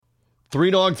Three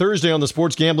Dog Thursday on the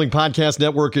Sports Gambling Podcast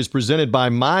Network is presented by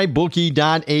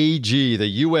MyBookie.ag.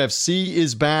 The UFC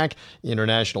is back.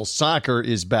 International soccer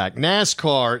is back.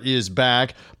 NASCAR is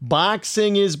back.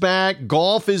 Boxing is back.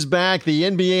 Golf is back. The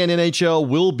NBA and NHL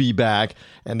will be back.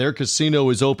 And their casino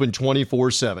is open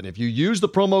 24/7. If you use the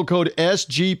promo code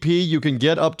SGP, you can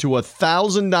get up to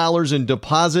 $1,000 in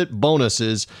deposit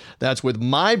bonuses. That's with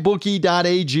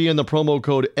MyBookie.ag and the promo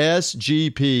code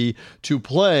SGP to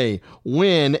play,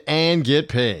 win, and get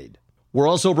paid. We're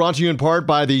also brought to you in part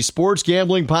by the Sports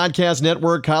Gambling Podcast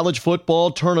Network College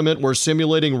Football Tournament. We're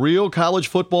simulating real college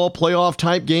football playoff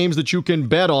type games that you can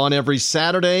bet on every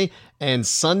Saturday and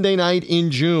Sunday night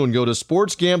in June. Go to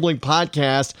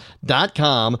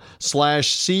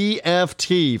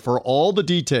sportsgamblingpodcast.com/CFT for all the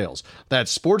details.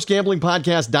 That's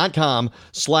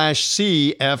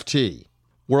sportsgamblingpodcast.com/CFT.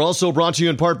 We're also brought to you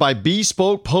in part by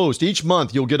Bespoke Post. Each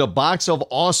month, you'll get a box of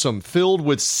awesome filled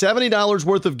with $70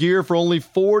 worth of gear for only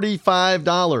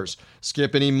 $45.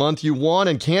 Skip any month you want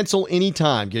and cancel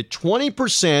anytime. Get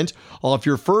 20% off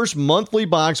your first monthly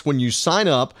box when you sign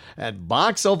up at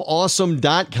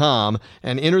boxofawesome.com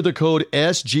and enter the code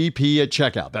SGP at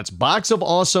checkout. That's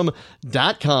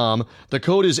boxofawesome.com. The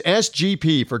code is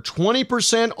SGP for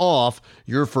 20% off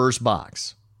your first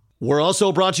box. We're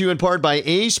also brought to you in part by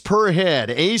Ace Per Head.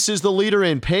 Ace is the leader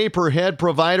in pay-per-head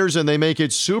providers, and they make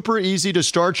it super easy to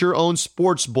start your own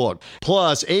sports book.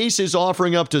 Plus, Ace is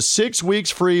offering up to 6 weeks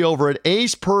free over at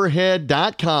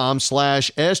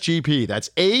aceperhead.com/SGP. That's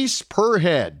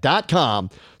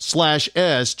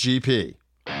aceperhead.com/SGP.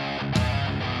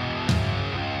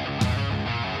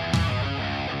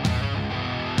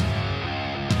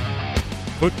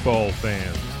 Football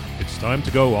fans, it's time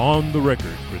to go on the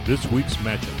record for this week's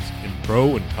matchups in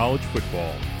pro and college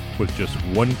football with just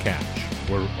one catch.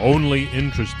 We're only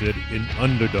interested in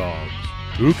underdogs.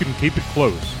 Who can keep it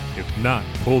close, if not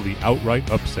pull the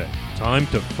outright upset? Time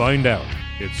to find out.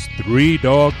 It's Three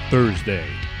Dog Thursday.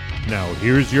 Now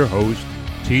here's your host,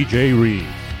 TJ Reed.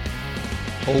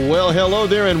 Well, hello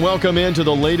there, and welcome into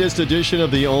the latest edition of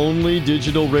the only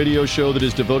digital radio show that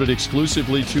is devoted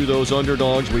exclusively to those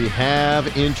underdogs. We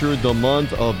have entered the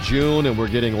month of June, and we're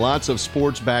getting lots of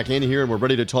sports back in here, and we're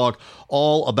ready to talk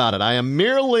all about it. I am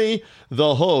merely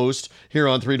the host here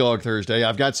on Three Dog Thursday.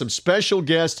 I've got some special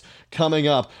guests coming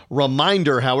up.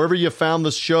 Reminder, however you found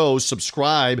the show,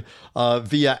 subscribe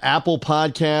via Apple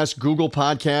Podcasts, Google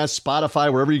Podcasts,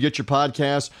 Spotify, wherever you get your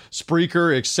podcasts,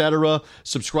 Spreaker, etc.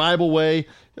 Subscribe away.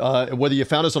 Whether you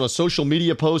found us on a social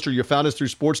media post or you found us through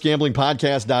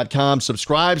sportsgamblingpodcast.com,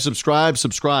 subscribe.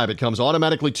 It comes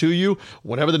automatically to you.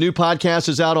 Whenever the new podcast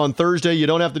is out on Thursday, you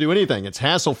don't have to do anything. It's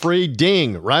hassle-free.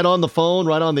 Ding, right on the phone,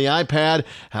 right on the iPad,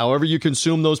 however you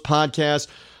consume those podcasts.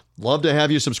 Love to have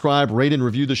you subscribe, rate, and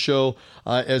review the show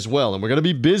as well. And we're going to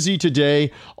be busy today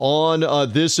on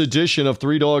this edition of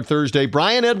Three Dog Thursday.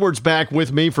 Brian Edwards back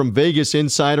with me from Vegas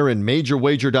Insider and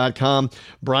MajorWager.com.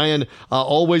 Brian,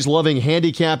 always loving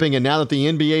handicapping, and now that the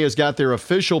NBA has got their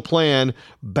official plan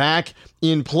back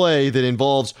in play that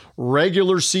involves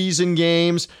regular season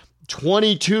games,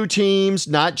 22 teams,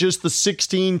 not just the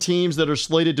 16 teams that are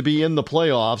slated to be in the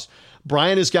playoffs.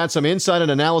 Brian has got some insight and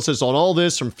analysis on all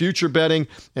this from future betting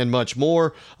and much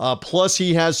more. Plus,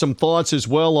 he has some thoughts as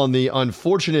well on the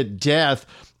unfortunate death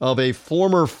of a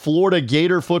former Florida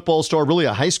Gator football star, really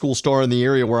a high school star in the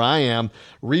area where I am.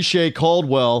 Richey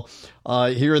Caldwell,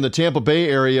 here in the Tampa Bay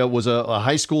area, was a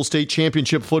high school state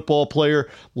championship football player.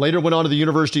 Later went on to the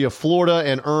University of Florida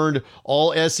and earned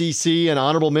all SEC and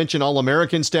honorable mention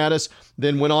All-American status.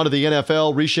 Then went on to the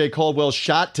NFL. Richey Caldwell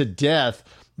shot to death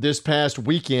this past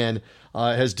weekend.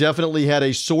 Has definitely had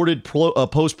a sordid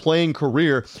post-playing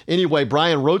career. Anyway,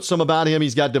 Brian wrote some about him.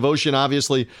 He's got devotion,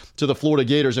 obviously, to the Florida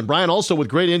Gators. And Brian also with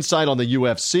great insight on the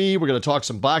UFC. We're going to talk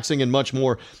some boxing and much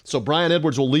more. So Brian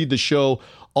Edwards will lead the show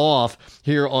off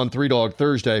here on Three Dog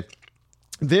Thursday.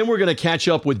 Then we're going to catch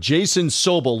up with Jason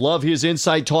Sobel. Love his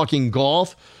insight talking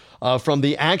golf. From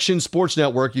the Action Sports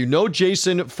Network. You know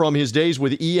Jason from his days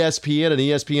with ESPN and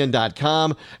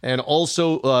ESPN.com, and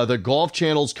also the Golf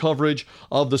Channel's coverage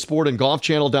of the sport and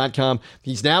GolfChannel.com.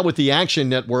 He's now with the Action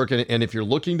Network, and if you're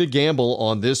looking to gamble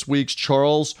on this week's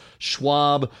Charles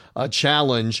Schwab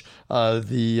Challenge,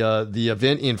 the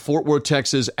event in Fort Worth,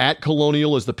 Texas at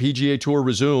Colonial as the PGA Tour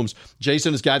resumes,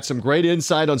 Jason has got some great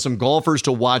insight on some golfers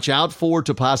to watch out for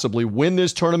to possibly win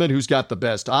this tournament, who's got the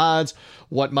best odds,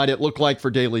 what might it look like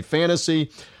for daily fantasy.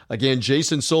 Again,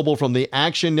 Jason Sobel from the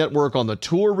Action Network on the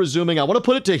tour resuming. I want to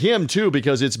put it to him, too,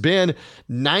 because it's been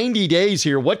 90 days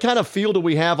here. What kind of feel do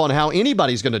we have on how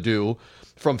anybody's going to do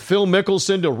from Phil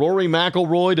Mickelson to Rory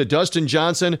McIlroy to Dustin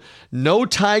Johnson. No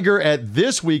Tiger at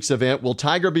this week's event. Will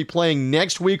Tiger be playing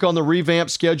next week on the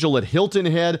revamped schedule at Hilton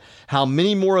Head? How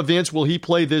many more events will he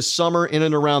play this summer in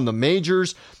and around the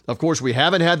majors? Of course, we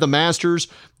haven't had the Masters.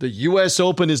 The U.S.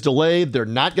 Open is delayed. They're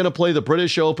not going to play the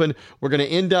British Open. We're going to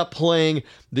end up playing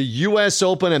the U.S.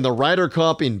 Open and the Ryder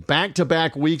Cup in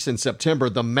back-to-back weeks in September.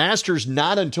 The Masters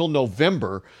not until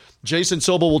November. Jason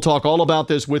Sobel will talk all about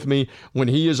this with me when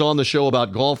he is on the show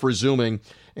about golf resuming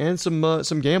and some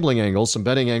gambling angles, some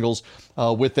betting angles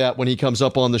with that when he comes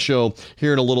up on the show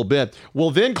here in a little bit. We'll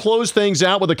then close things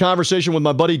out with a conversation with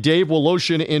my buddy Dave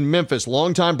Woloshin in Memphis,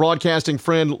 longtime broadcasting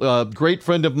friend, great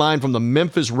friend of mine from the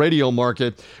Memphis radio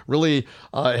market, really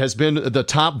has been the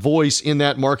top voice in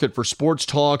that market for sports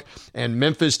talk and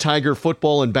Memphis Tiger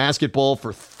football and basketball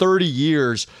for 30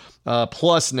 years.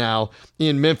 Plus now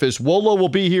in Memphis. Wolo will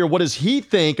be here. What does he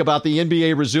think about the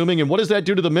NBA resuming, and what does that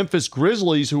do to the Memphis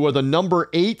Grizzlies, who are the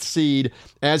number 8 seed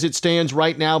as it stands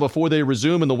right now before they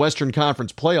resume in the Western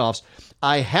Conference playoffs?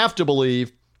 I have to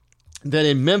believe that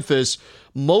in Memphis,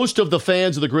 most of the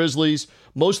fans of the Grizzlies,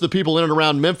 most of the people in and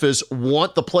around Memphis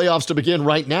want the playoffs to begin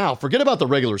right now. Forget about the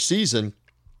regular season.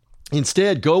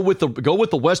 Instead, go with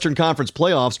the Western Conference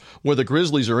playoffs where the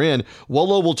Grizzlies are in.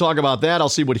 Wolo will talk about that. I'll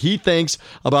see what he thinks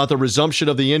about the resumption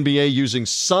of the NBA using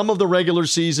some of the regular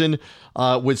season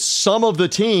with some of the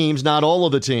teams, not all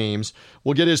of the teams.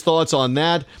 We'll get his thoughts on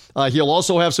that. He'll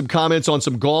also have some comments on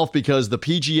some golf because the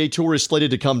PGA Tour is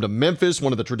slated to come to Memphis,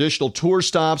 one of the traditional tour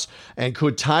stops. And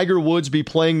could Tiger Woods be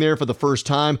playing there for the first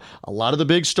time? A lot of the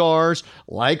big stars,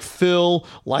 like Phil,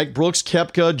 like Brooks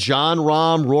Koepka, Jon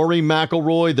Rahm, Rory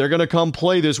McIlroy, they're going to come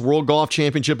play this World Golf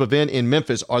Championship event in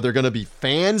Memphis. Are there going to be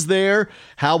fans there?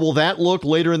 How will that look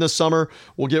later in the summer?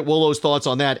 We'll get Wolo's thoughts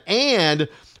on that. And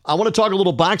I want to talk a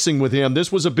little boxing with him.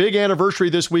 This was a big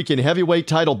anniversary this week in heavyweight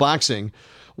title boxing,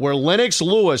 where Lennox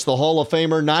Lewis, the Hall of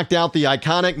Famer, knocked out the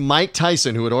iconic Mike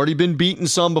Tyson, who had already been beaten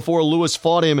some before Lewis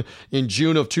fought him in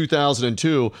June of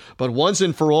 2002. But once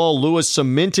and for all, Lewis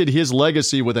cemented his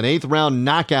legacy with an 8th-round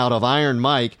knockout of Iron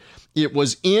Mike. It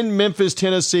was in Memphis,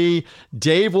 Tennessee.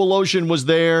 Dave Woloshin was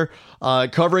there,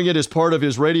 covering it as part of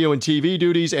his radio and TV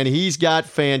duties, and he's got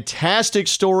fantastic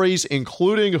stories,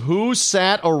 including who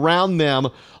sat around them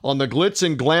on the glitz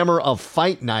and glamour of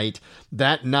fight night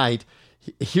that night.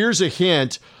 Here's a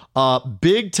hint.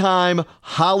 Big-time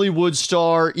Hollywood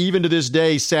star, even to this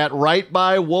day, sat right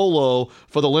by Wolo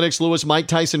for the Lennox Lewis-Mike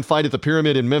Tyson fight at the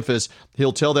Pyramid in Memphis.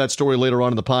 He'll tell that story later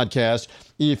on in the podcast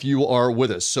if you are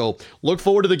with us. So look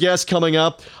forward to the guests coming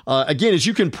up. Again, as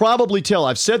you can probably tell,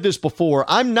 I've said this before,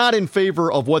 I'm not in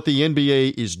favor of what the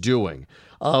NBA is doing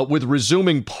with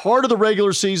resuming part of the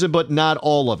regular season, but not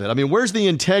all of it. I mean, where's the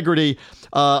integrity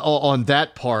on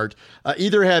that part?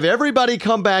 Either have everybody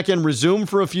come back and resume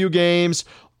for a few games,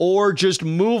 or just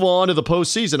move on to the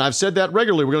postseason. I've said that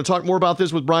regularly. We're going to talk more about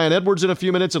this with Brian Edwards in a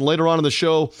few minutes and later on in the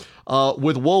show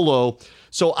with Wolo.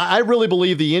 So I really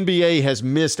believe the NBA has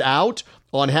missed out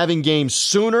on having games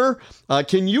sooner.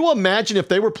 Can you imagine if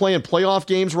they were playing playoff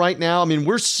games right now? I mean,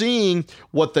 we're seeing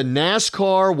what the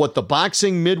NASCAR, what the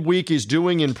boxing midweek is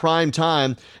doing in prime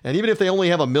time. And even if they only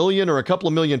have 1 million or a couple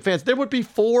of million fans, there would be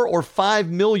 4 or 5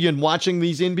 million watching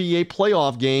these NBA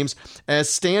playoff games as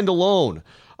standalone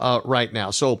right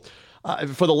now. So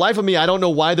for the life of me, I don't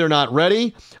know why they're not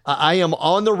ready. I am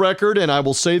on the record, and I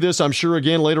will say this, I'm sure,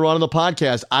 again, later on in the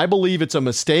podcast. I believe it's a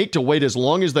mistake to wait as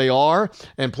long as they are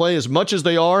and play as much as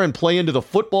they are and play into the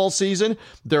football season.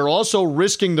 They're also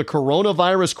risking the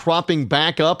coronavirus cropping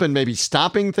back up and maybe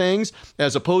stopping things,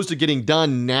 as opposed to getting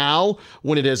done now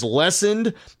when it has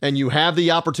lessened and you have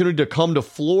the opportunity to come to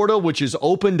Florida, which is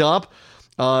opened up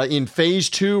in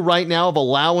phase 2 right now of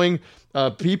allowing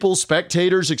people,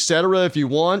 spectators, etc., if you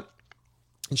want.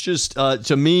 It's just,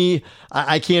 to me,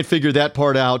 I can't figure that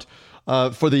part out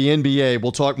for the NBA.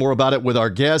 We'll talk more about it with our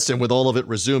guests and with all of it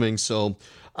resuming. So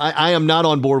I am not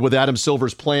on board with Adam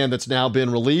Silver's plan that's now been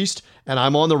released. And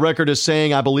I'm on the record as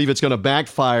saying I believe it's going to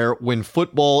backfire when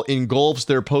football engulfs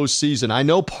their postseason. I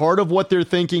know part of what they're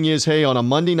thinking is, hey, on a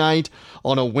Monday night,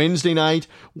 on a Wednesday night,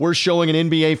 we're showing an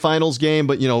NBA Finals game.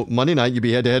 But, Monday night, you'd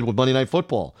be head-to-head with Monday Night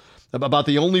Football. About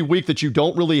the only week that you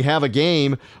don't really have a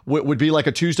game would be like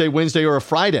a Tuesday, Wednesday, or a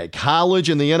Friday. College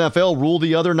and the NFL rule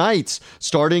the other nights,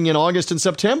 starting in August and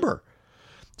September.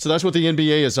 So that's what the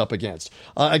NBA is up against.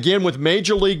 Again, with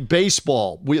Major League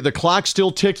Baseball, the clock's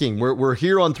still ticking. We're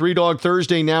here on Three Dog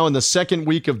Thursday now in the second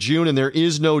week of June, and there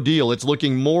is no deal. It's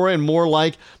looking more and more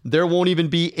like there won't even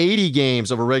be 80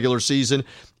 games of a regular season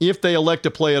if they elect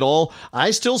to play at all.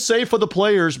 I still say for the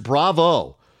players,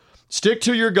 bravo. Stick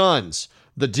to your guns.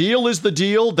 The deal is the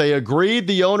deal. They agreed,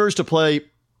 the owners, to play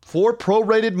for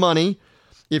prorated money.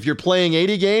 If you're playing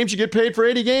 80 games, you get paid for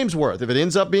 80 games worth. If it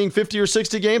ends up being 50 or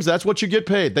 60 games, that's what you get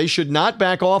paid. They should not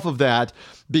back off of that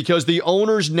because the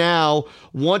owners now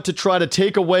want to try to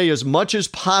take away as much as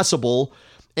possible.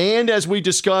 And as we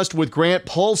discussed with Grant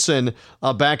Paulson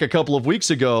back a couple of weeks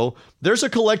ago, there's a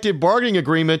collective bargaining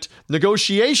agreement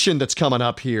negotiation that's coming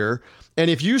up here. And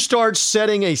if you start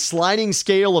setting a sliding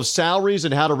scale of salaries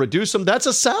and how to reduce them, that's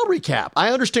a salary cap.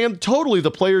 I understand totally the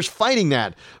players fighting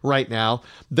that right now.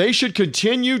 They should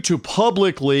continue to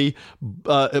publicly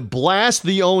blast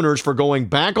the owners for going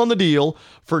back on the deal,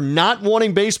 for not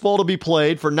wanting baseball to be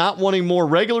played, for not wanting more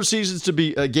regular seasons to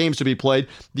be games to be played.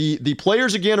 The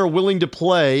players, again, are willing to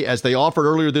play, as they offered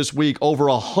earlier this week, over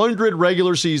 100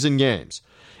 regular season games.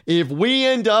 If we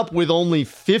end up with only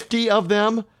 50 of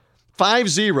them,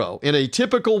 5-0, in a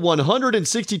typical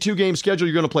 162 game schedule,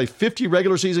 you're going to play 50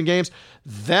 regular season games.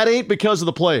 That ain't because of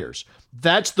the players.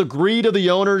 That's the greed of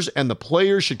the owners, and the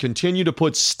players should continue to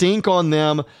put stink on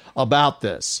them about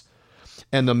this.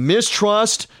 And the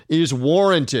mistrust is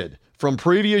warranted from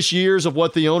previous years of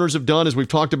what the owners have done, as we've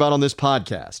talked about on this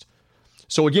podcast.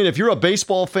 So again, if you're a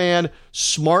baseball fan,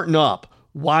 smarten up,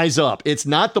 wise up. It's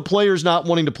not the players not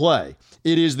wanting to play.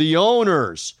 It is the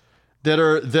owners that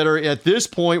are at this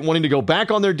point wanting to go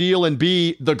back on their deal and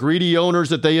be the greedy owners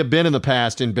that they have been in the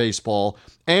past in baseball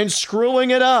and screwing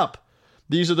it up.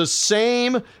 These are the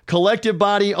same collective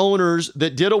body owners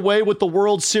that did away with the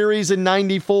World Series in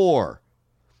 '94.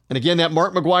 And again, that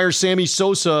Mark McGwire, Sammy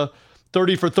Sosa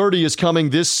 30 for 30 is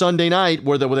coming this Sunday night,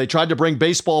 where they tried to bring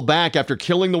baseball back after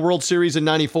killing the World Series in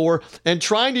 '94 and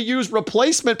trying to use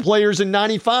replacement players in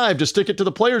 '95 to stick it to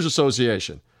the Players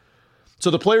Association. So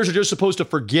the players are just supposed to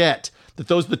forget that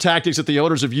those are the tactics that the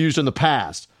owners have used in the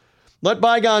past. Let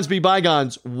bygones be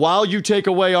bygones while you take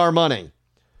away our money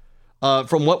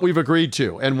from what we've agreed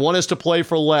to and want us to play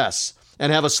for less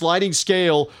and have a sliding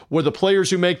scale where the players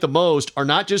who make the most are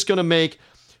not just going to make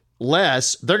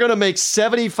less, they're going to make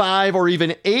 75 or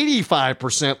even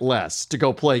 85% less to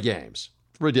go play games.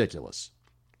 Ridiculous.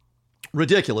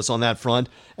 Ridiculous on that front.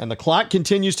 And the clock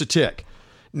continues to tick.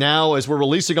 Now, as we're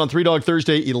releasing on Three Dog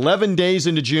Thursday, 11 days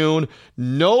into June,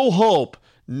 no hope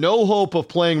of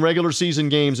playing regular season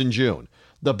games in June.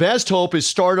 The best hope is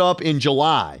start up in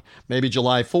July, maybe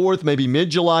July 4th, maybe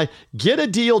mid-July. Get a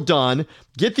deal done.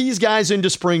 Get these guys into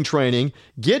spring training.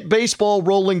 Get baseball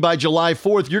rolling by July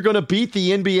 4th. You're going to beat the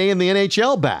NBA and the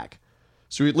NHL back.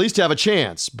 So you at least have a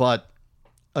chance. But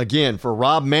again, for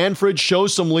Rob Manfred, show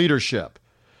some leadership.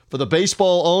 For the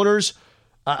baseball owners,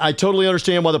 I totally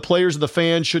understand why the players and the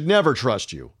fans should never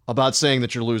trust you about saying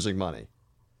that you're losing money.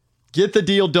 Get the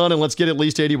deal done, and let's get at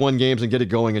least 81 games and get it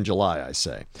going in July, I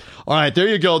say. All right, there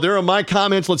you go. There are my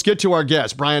comments. Let's get to our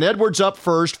guests. Brian Edwards up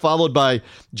first, followed by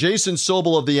Jason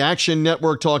Sobel of the Action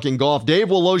Network talking golf. Dave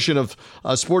Woloshin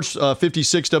of Sports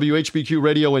 56 WHBQ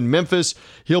Radio in Memphis.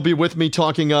 He'll be with me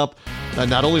talking up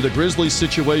not only the Grizzlies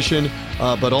situation,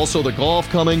 but also the golf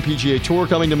coming, PGA Tour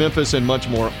coming to Memphis, and much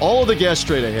more. All of the guests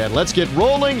straight ahead. Let's get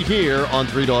rolling here on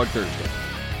Three Dog Thursday.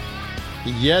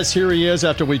 Yes, here he is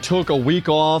after we took a week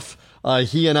off.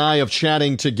 He and I of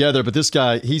chatting together, but this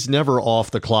guy, he's never off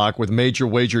the clock with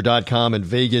MajorWager.com and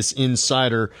Vegas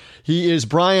Insider. He is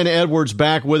Brian Edwards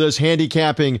back with us,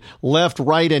 handicapping left,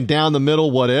 right, and down the middle,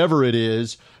 whatever it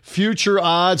is. Future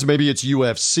odds, maybe it's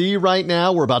UFC right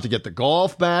now. We're about to get the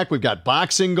golf back. We've got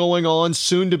boxing going on,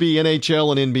 soon to be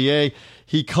NHL and NBA.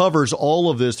 He covers all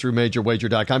of this through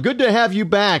MajorWager.com. Good to have you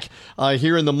back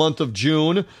here in the month of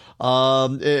June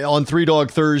on Three Dog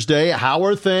Thursday. How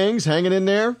are things? Hanging in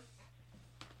there?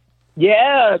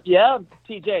 Yeah,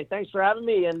 TJ, thanks for having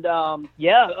me. And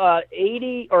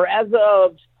 80 or as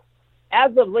of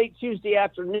late Tuesday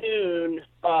afternoon,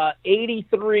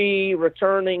 83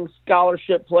 returning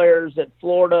scholarship players at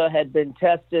Florida had been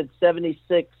tested,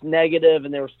 76 negative,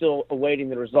 and they were still awaiting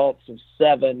the results of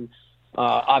 7.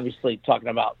 Obviously talking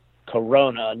about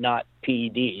corona, not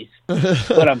PEDs,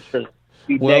 but I'm sure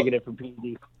be negative for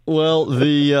PEDs. Well,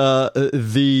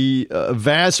 the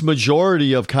vast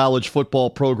majority of college football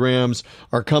programs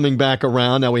are coming back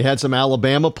around. Now, we had some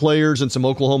Alabama players and some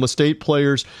Oklahoma State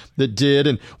players that did,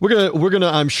 and we're gonna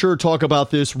I'm sure talk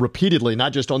about this repeatedly,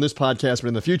 not just on this podcast but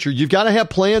in the future. You've got to have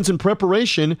plans and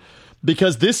preparation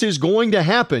because this is going to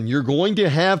happen. You're going to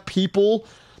have people.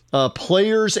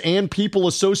 Players and people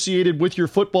associated with your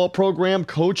football program,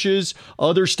 coaches,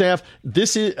 other staff,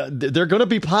 they're going to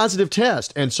be positive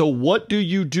tests. And so what do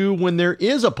you do when there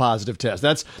is a positive test?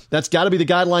 That's got to be the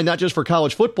guideline, not just for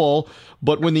college football,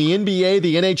 but when the NBA,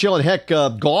 the NHL, and heck,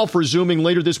 golf resuming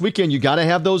later this weekend, you got to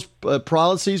have those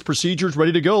policies, procedures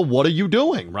ready to go. What are you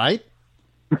doing, right?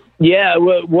 Yeah,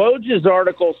 Woj's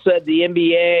article said the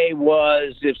NBA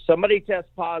was, if somebody tests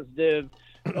positive,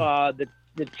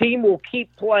 the team will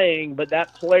keep playing, but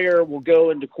that player will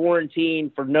go into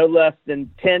quarantine for no less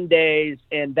than 10 days,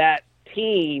 and that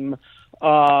team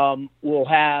will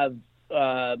have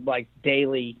like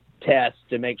daily tests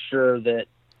to make sure that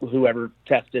whoever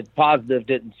tested positive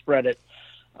didn't spread it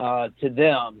to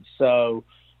them. So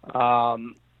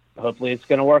hopefully it's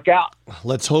going to work out.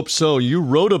 Let's hope so. You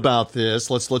wrote about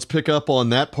this. Let's pick up on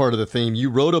that part of the theme.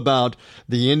 You wrote about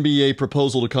the NBA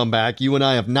proposal to come back. You and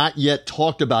I have not yet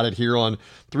talked about it here on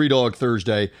Three Dog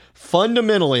Thursday.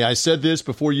 Fundamentally, I said this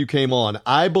before you came on,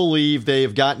 I believe they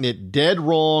have gotten it dead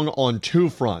wrong on two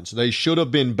fronts. They should have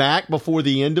been back before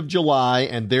the end of July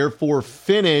and therefore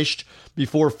finished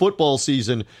before football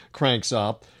season cranks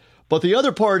up. But the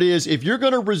other part is, if you're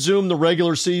going to resume the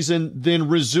regular season, then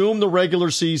resume the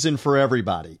regular season for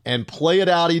everybody and play it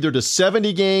out either to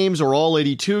 70 games or all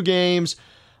 82 games.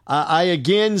 I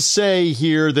again say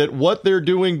here that what they're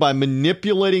doing by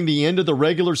manipulating the end of the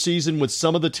regular season with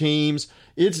some of the teams,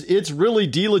 it's really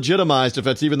delegitimized, if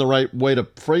that's even the right way to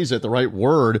phrase it, the right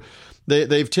word.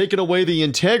 They've taken away the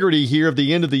integrity here of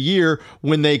the end of the year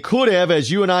when they could have, as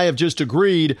you and I have just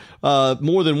agreed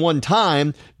more than one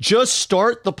time, just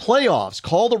start the playoffs.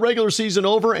 Call the regular season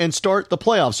over and start the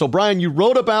playoffs. So, Brian, you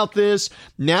wrote about this.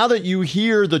 Now that you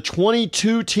hear the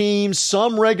 22 teams,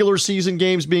 some regular season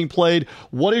games being played,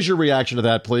 what is your reaction to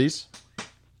that, please?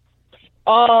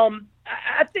 I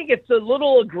think it's a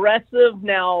little aggressive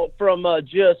now from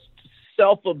just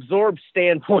self-absorbed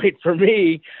standpoint for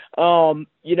me.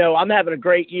 I'm having a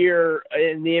great year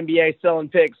in the NBA selling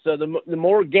picks. So the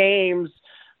more games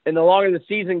and the longer the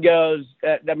season goes,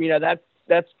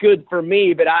 that's good for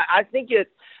me. But I think you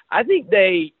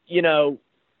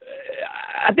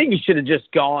should have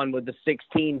just gone with the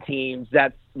 16 teams.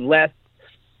 That's less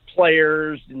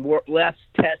players and less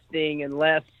testing and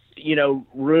less,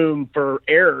 room for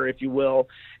error, if you will.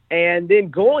 And then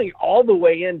going all the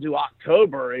way into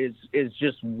October is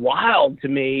just wild to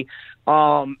me.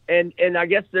 And I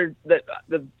guess the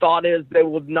thought is they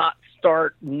will not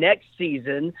start next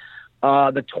season,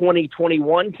 the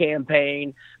 2021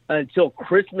 campaign, until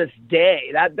Christmas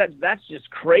Day. That's just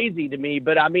crazy to me.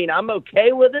 But I'm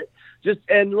okay with it.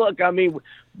 And look,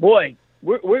 boy,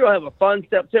 we're going to have a fun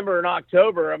September and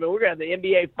October. We're going to have the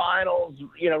NBA finals,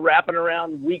 wrapping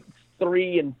around week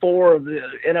 3 and 4 of the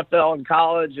NFL and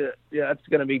college. That's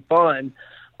going to be fun.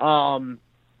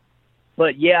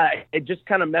 But yeah, it just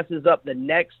kind of messes up the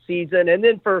next season. And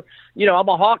then for, I'm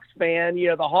a Hawks fan,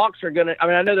 the Hawks are going to,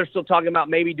 I know they're still talking about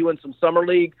maybe doing some summer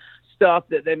league stuff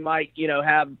that they might,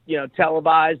 have,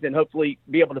 televised and hopefully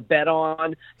be able to bet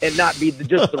on and not be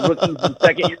just the rookies and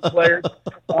second year players.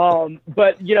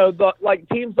 But,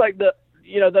 teams like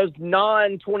those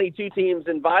non-22 teams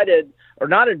invited or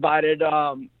not invited,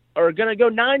 are going to go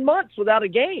 9 months without a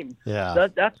game. Yeah.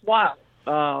 That's wild.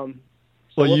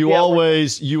 Well, you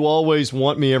always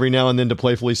want me every now and then to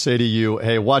playfully say to you,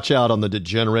 hey, watch out on the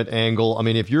degenerate angle.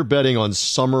 If you're betting on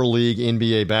summer league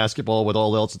NBA basketball with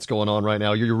all else that's going on right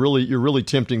now, you're really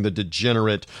tempting the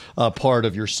degenerate part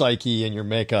of your psyche and your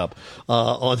makeup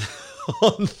on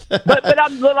that.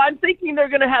 But I'm thinking they're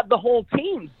going to have the whole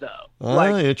teams,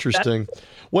 though. Interesting.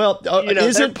 Well,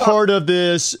 isn't part of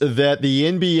this that the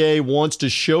NBA wants to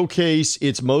showcase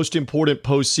its most important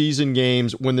postseason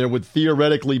games when there would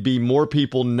theoretically be more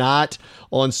people not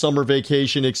on summer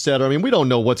vacation, et cetera? We don't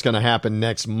know what's going to happen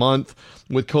next month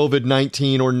with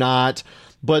COVID-19 or not.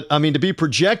 But, to be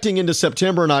projecting into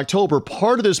September and October,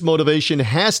 part of this motivation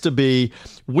has to be,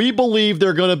 we believe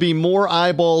there are going to be more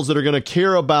eyeballs that are going to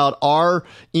care about our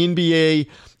NBA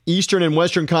Eastern and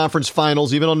Western Conference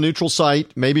finals, even on a neutral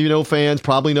site, maybe no fans,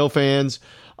 probably no fans,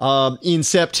 in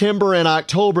September and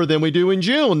October than we do in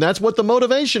June. That's what the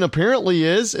motivation apparently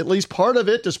is, at least part of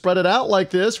it, to spread it out like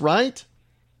this, right?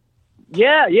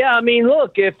 Yeah.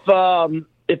 Look, if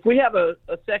we have a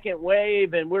second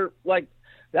wave and we're like,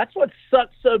 that's what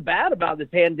sucks so bad about the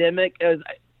pandemic is,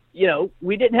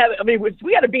 we didn't have, we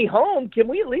got to be home. Can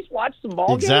we at least watch some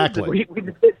ball games? Exactly.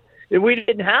 If we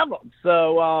didn't have them.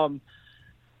 So,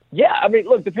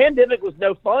 look, the pandemic was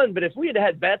no fun, but if we had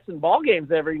had bets and ball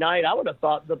games every night, I would have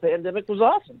thought the pandemic was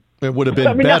awesome. It would have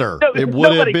been better. It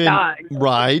would have been died.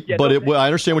 Right, yeah, but I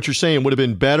understand what you're saying. It would have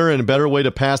been better and a better way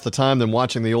to pass the time than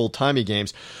watching the old-timey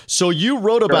games. So you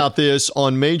wrote about this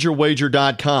on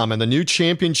MajorWager.com, and the new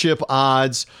championship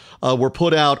odds were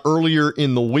put out earlier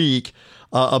in the week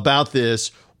about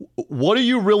this. What do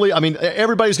you really,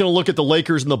 everybody's going to look at the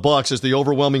Lakers and the Bucks as the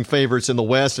overwhelming favorites in the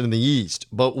West and in the East,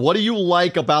 but what do you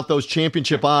like about those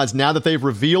championship odds now that they've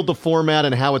revealed the format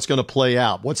and how it's going to play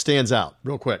out? What stands out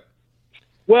real quick?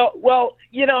 Well,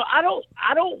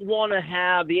 I don't want to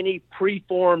have any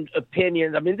preformed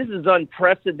opinions. I mean, this is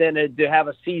unprecedented to have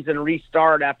a season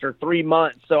restart after 3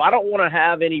 months. So I don't want to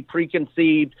have any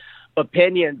preconceived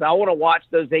opinions. I want to watch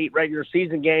those 8 regular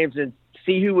season games and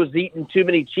see who was eating too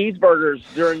many cheeseburgers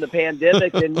during the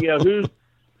pandemic, and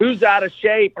who's out of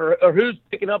shape, or who's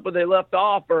picking up where they left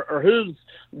off, or who's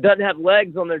doesn't have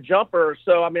legs on their jumper.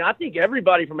 So I mean, I think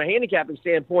everybody from a handicapping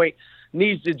standpoint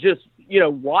needs to just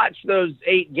watch those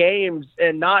 8 games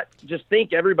and not just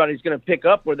think everybody's going to pick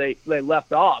up where they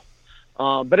left off.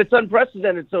 But it's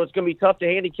unprecedented, so it's going to be tough to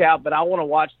handicap. But I want to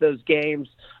watch those games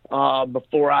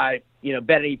before I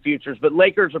bet any futures. But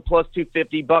Lakers are plus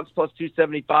 250, Bucks plus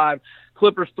 275,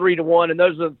 Clippers 3-1, and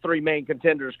those are the 3 main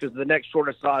contenders, because the next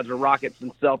shortest odds are Rockets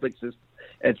and Celtics is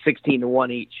at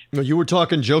 16-1 each. You were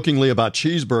talking jokingly about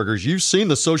cheeseburgers. You've seen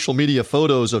the social media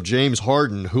photos of James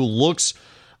Harden, who looks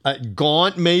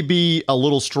gaunt, maybe a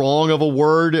little strong of a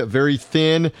word, very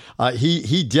thin.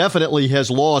 He definitely has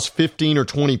lost 15 or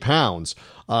 20 pounds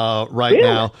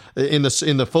now in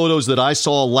the photos that I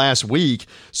saw last week.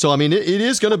 So I mean, it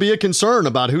is going to be a concern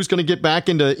about who's going to get back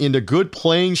into good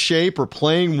playing shape or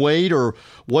playing weight, or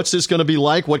what's this going to be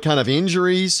like? What kind of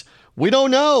injuries? We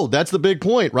don't know. That's the big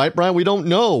point, right, Brian? We don't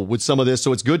know with some of this,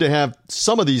 so it's good to have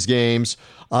some of these games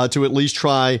to at least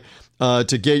try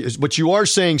to get. But you are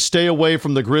saying stay away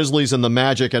from the Grizzlies and the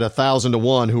Magic at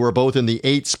 1,000-1, who are both in the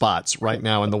 8 spots right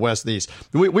now in the West and East.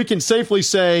 We can safely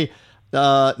say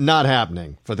not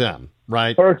happening for them,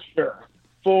 right? For sure.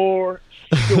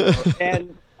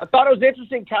 And I thought it was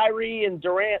interesting. Kyrie and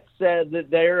Durant said that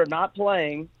they're not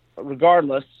playing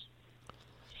regardless.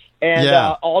 And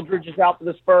Aldridge is out for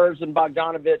the Spurs and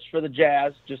Bogdanovich for the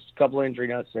Jazz. Just a couple of injury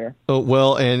notes there. Oh,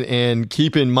 well, and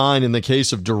keep in mind, in the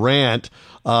case of Durant,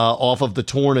 off of the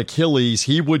torn Achilles,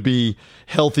 he would be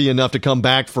healthy enough to come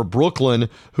back for Brooklyn,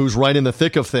 who's right in the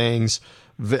thick of things.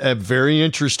 Very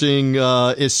interesting,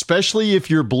 especially if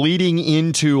you're bleeding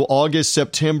into August,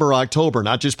 September, October,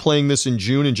 not just playing this in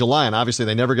June and July. And obviously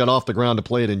they never got off the ground to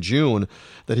play it in June,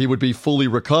 that he would be fully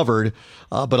recovered,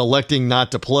 but electing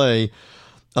not to play.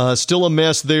 Still a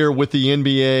mess there with the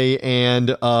NBA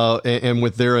and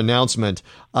with their announcement,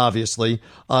 obviously.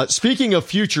 Speaking of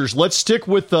futures, let's stick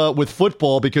with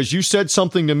football, because you said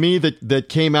something to me that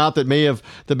came out that may have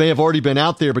already been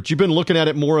out there, but you've been looking at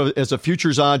it more as a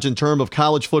futures odds in terms of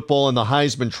college football and the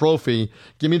Heisman Trophy.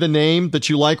 Give me the name that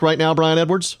you like right now, Brian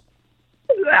Edwards.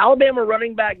 Alabama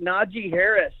running back Najee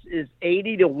Harris is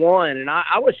 80-1, and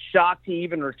I was shocked he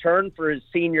even returned for his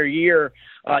senior year.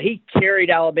 He carried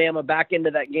Alabama back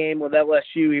into that game with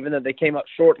LSU, even though they came up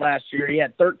short last year. He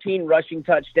had 13 rushing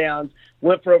touchdowns,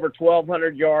 went for over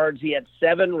 1,200 yards. He had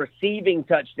 7 receiving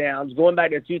touchdowns. Going back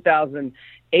to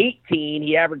 2018,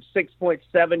 he averaged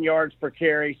 6.7 yards per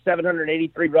carry,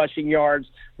 783 rushing yards.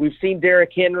 We've seen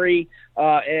Derrick Henry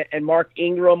and Mark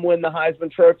Ingram win the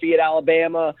Heisman Trophy at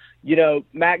Alabama.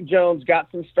 Mac Jones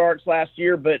got some starts last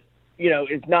year, but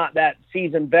is not that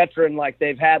seasoned veteran like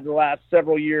they've had the last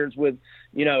several years with,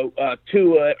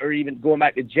 Tua, or even going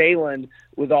back to Jalen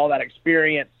with all that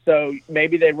experience. So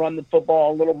maybe they run the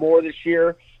football a little more this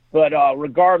year. But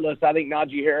regardless, I think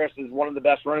Najee Harris is one of the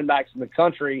best running backs in the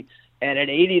country. And at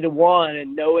 80-1,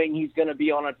 and knowing he's going to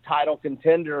be on a title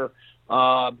contender,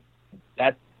 $20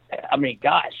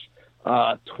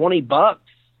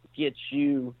 gets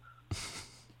you.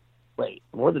 Wait,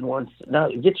 more than one? No,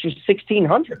 it gets you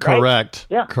 1,600. Correct. Right?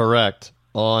 Yeah. Correct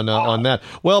on that.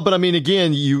 Well, but I mean,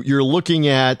 again, you're looking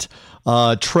at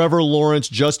Trevor Lawrence,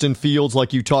 Justin Fields,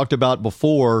 like you talked about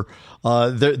before.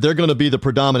 They're going to be the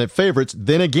predominant favorites.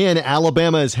 Then again,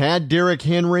 Alabama has had Derrick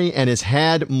Henry and has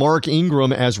had Mark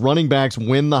Ingram as running backs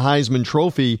win the Heisman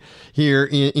Trophy here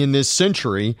in this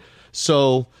century.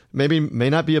 So may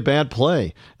not be a bad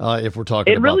play if we're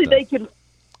talking about that.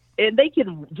 They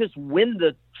can just win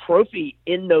the trophy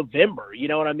in November. You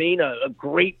know what I mean? A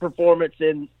great performance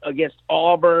against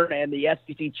Auburn and the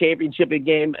SEC championship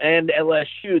game and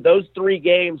LSU. Those 3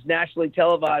 games nationally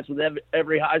televised with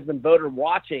every Heisman voter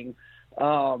watching.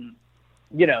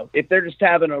 If they're just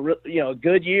having a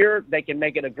good year, they can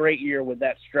make it a great year with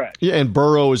that stretch. Yeah, and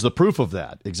Burrow is the proof of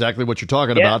that. Exactly what you're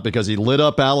talking about, because he lit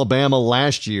up Alabama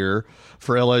last year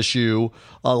for LSU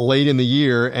late in the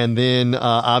year, and then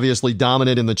obviously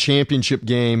dominant in the championship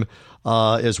game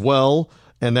as well,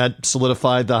 and that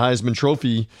solidified the Heisman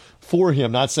Trophy for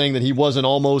him. Not saying that he wasn't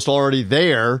almost already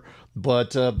there,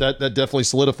 But that definitely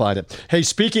solidified it. Hey,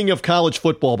 speaking of college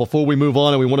football, before we move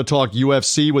on, and we want to talk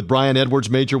UFC with Brian Edwards,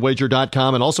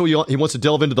 MajorWager.com, and also he wants to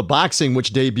delve into the boxing,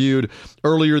 which debuted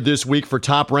earlier this week for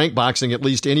Top Rank Boxing, at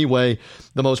least anyway,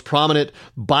 the most prominent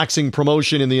boxing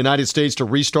promotion in the United States to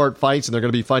restart fights, and they're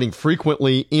going to be fighting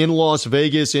frequently in Las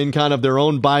Vegas in kind of their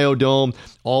own biodome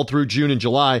all through June and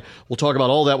July. We'll talk about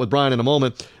all that with Brian in a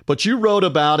moment. But you wrote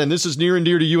about, and this is near and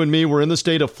dear to you and me, we're in the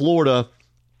state of Florida,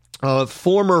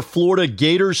 former Florida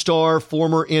Gator star,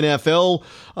 former NFL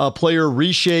player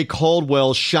Reche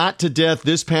Caldwell shot to death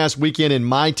this past weekend in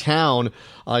my town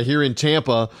here in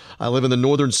Tampa. I live in the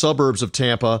northern suburbs of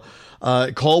Tampa.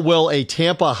 Caldwell, a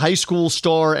Tampa high school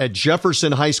star at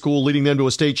Jefferson High School, leading them to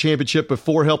a state championship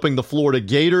before helping the Florida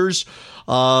Gators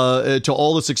to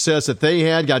all the success that they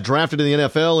had. Got drafted in the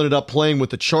NFL, ended up playing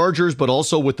with the Chargers, but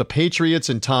also with the Patriots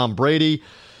and Tom Brady.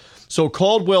 So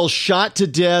Caldwell shot to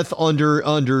death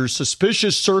under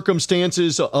suspicious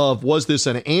circumstances of, was this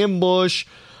an ambush?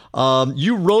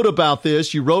 You wrote about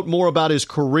this. You wrote more about his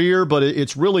career, but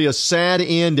it's really a sad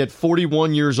end at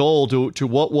 41 years old to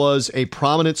what was a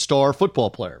prominent star football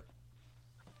player.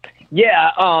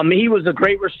 Yeah, he was a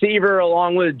great receiver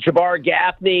along with Jabbar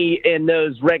Gaffney in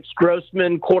those Rex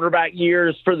Grossman quarterback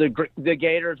years for the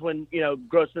Gators when,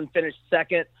 Grossman finished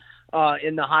second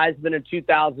in the Heisman in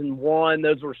 2001.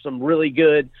 Those were some really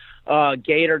good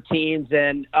Gator teams.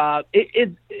 And his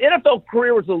NFL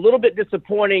career was a little bit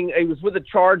disappointing. He was with the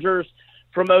Chargers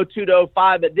from 2002 to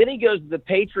 2005, but then he goes to the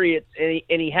Patriots and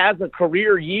he has a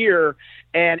career year.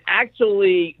 And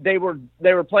actually, they were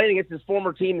playing against his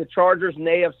former team, the Chargers, in the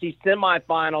AFC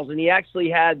semifinals, and he actually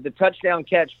had the touchdown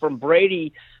catch from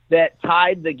Brady that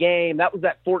tied the game. That was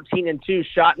that 14-2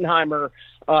 Schottenheimer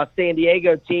San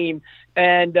Diego team.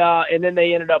 And then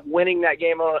they ended up winning that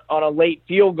game on a late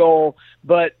field goal.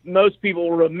 But most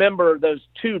people remember those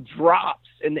two drops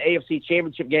in the AFC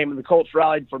Championship game, and the Colts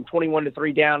rallied from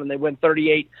 21-3 down, and they win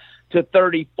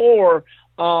 38-34.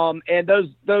 And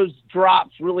those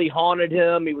drops really haunted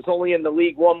him. He was only in the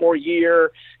league one more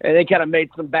year, and they kind of made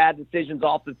some bad decisions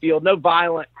off the field. No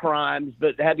violent crimes,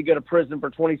 but had to go to prison for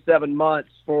 27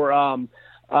 months for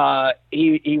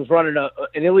he was running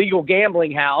an illegal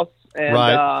gambling house, and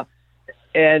right.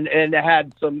 And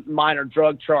had some minor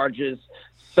drug charges.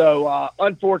 So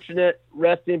unfortunate.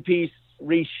 Rest in peace,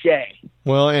 Reche.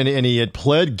 Well, and he had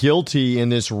pled guilty in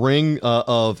this ring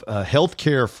of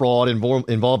healthcare fraud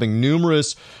involving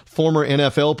numerous former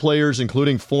NFL players,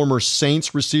 including former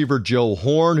Saints receiver Joe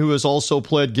Horn, who has also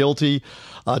pled guilty.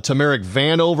 Tamarick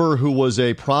Vanover, who was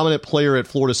a prominent player at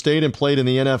Florida State and played in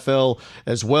the NFL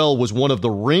as well, was one of the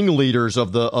ringleaders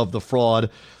of the fraud.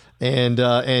 And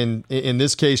in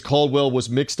this case, Caldwell was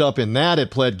mixed up in that.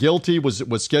 It pled guilty,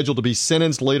 was scheduled to be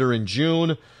sentenced later in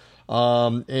June.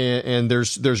 And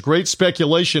there's great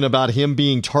speculation about him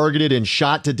being targeted and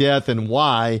shot to death and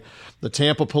why. The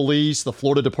Tampa Police, the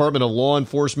Florida Department of Law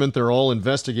Enforcement, they're all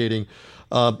investigating.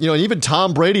 And even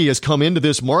Tom Brady has come into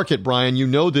this market, Brian. You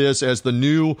know this as the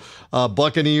new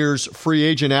Buccaneers free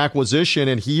agent acquisition,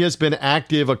 and he has been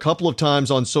active a couple of times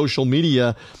on social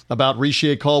media about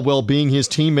Reche Caldwell being his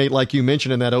teammate, like you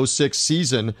mentioned, in that 2006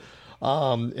 season,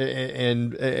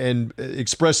 and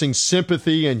expressing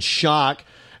sympathy and shock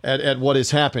at what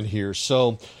has happened here.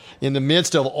 So in the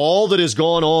midst of all that has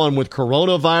gone on with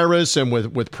coronavirus and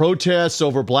with protests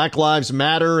over Black Lives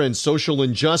Matter and social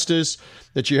injustice,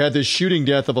 that you had this shooting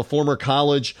death of a former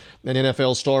college and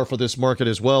NFL star for this market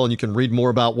as well. And you can read more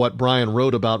about what Brian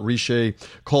wrote about Reche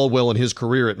Caldwell and his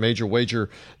career at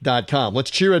MajorWager.com.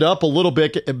 Let's cheer it up a little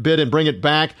bit and bring it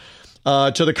back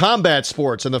to the combat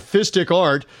sports and the fistic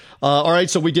art. All right,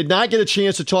 so we did not get a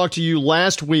chance to talk to you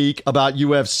last week about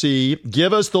UFC.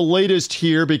 Give us the latest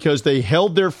here, because they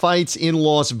held their fights in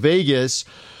Las Vegas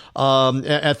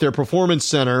at their performance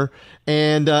center.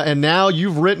 And now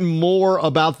you've written more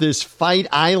about this Fight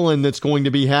Island that's going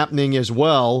to be happening as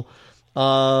well.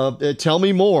 Tell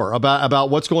me more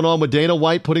about what's going on with Dana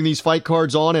White putting these fight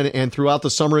cards on, and throughout the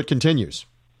summer it continues.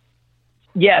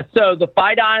 Yeah, so the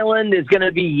Fight Island is going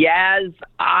to be Yas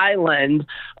Island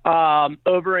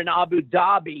over in Abu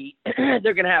Dhabi.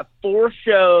 They're going to have 4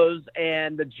 shows,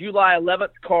 and the July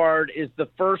 11th card is the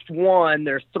first one.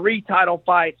 There's 3 title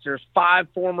fights. There's 5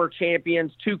 former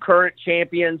champions, 2 current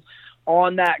champions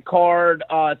on that card.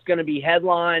 It's going to be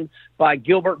headlined by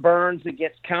Gilbert Burns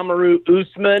against Kamaru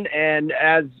Usman. And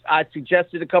as I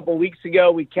suggested a couple of weeks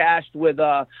ago, we cashed with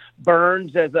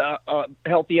Burns as a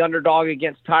healthy underdog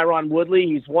against Tyron Woodley.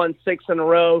 He's won 6 in a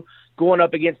row going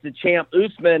up against the champ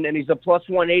Usman, and he's a plus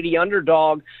 180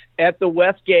 underdog at the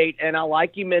Westgate. And I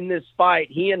like him in this fight.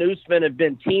 He and Usman have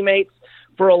been teammates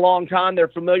for a long time. They're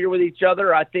familiar with each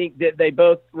other. I think that they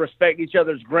both respect each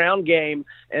other's ground game,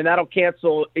 and that'll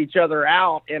cancel each other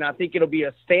out. And I think it'll be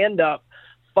a stand-up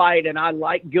fight, and I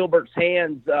like Gilbert's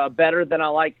hands better than I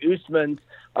like Usman's.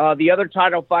 The other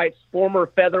title fights, former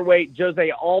featherweight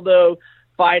Jose Aldo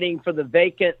fighting for the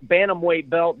vacant bantamweight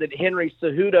belt that Henry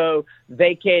Cejudo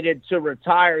vacated to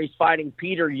retire. He's fighting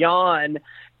Peter Yan.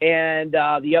 And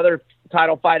the other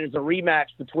title fight is a rematch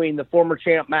between the former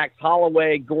champ Max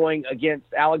Holloway going against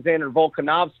Alexander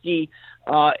Volkanovski,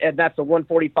 and that's a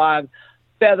 145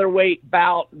 featherweight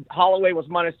bout. Holloway was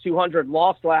minus 200,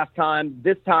 lost last time.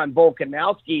 This time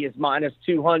Volkanovski is minus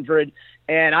 200,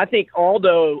 and I think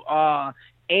Aldo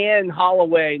and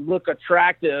Holloway look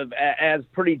attractive as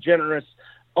pretty generous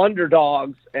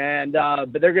underdogs, and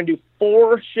but they're going to do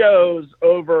 4 shows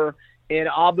over in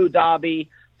Abu Dhabi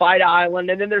Fight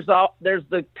Island, and then there's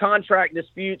the contract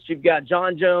disputes. You've got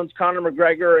John Jones, Conor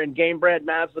McGregor, and Gamebred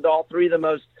Masvidal, 3 of the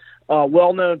most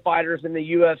well-known fighters in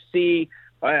the UFC,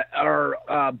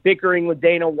 are bickering with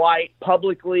Dana White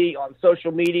publicly on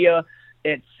social media,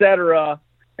 etc.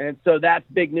 And so that's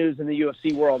big news in the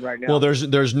UFC world right now. Well,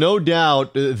 there's no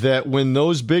doubt that when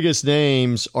those biggest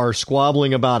names are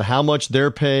squabbling about how much they're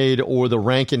paid or the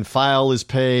rank and file is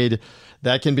paid,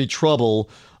 that can be trouble.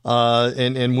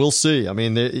 And we'll see. I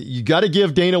mean, you got to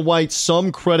give Dana White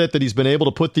some credit that he's been able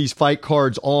to put these fight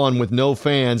cards on with no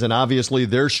fans, and obviously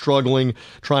they're struggling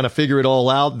trying to figure it all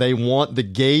out. They want the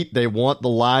gate, they want the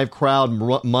live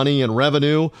crowd money and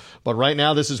revenue, but right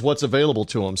now this is what's available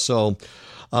to them. So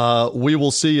we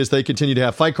will see as they continue to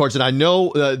have fight cards. And I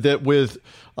know that with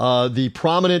the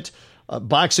prominent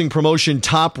boxing promotion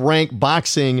Top Rank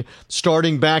Boxing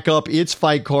starting back up its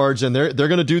fight cards, and they're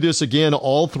going to do this again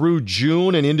all through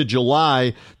June and into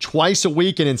July, twice a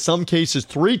week, and in some cases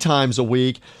 3 times a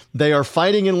week. They are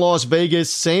fighting in Las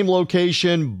Vegas, same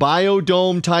location,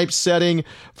 biodome type setting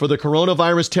for the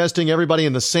coronavirus testing, everybody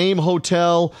in the same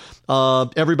hotel,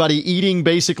 everybody eating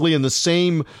basically in the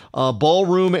same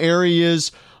ballroom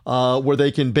areas, where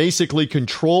they can basically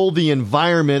control the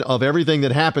environment of everything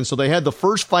that happens. So they had the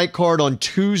first fight card on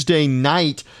Tuesday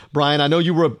night. Brian, I know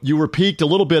you were piqued a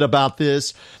little bit about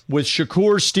this with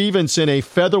Shakur Stevenson, a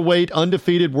featherweight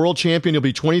undefeated world champion. He'll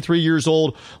be 23 years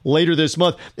old later this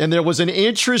month. And there was an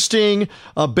interesting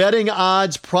betting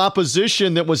odds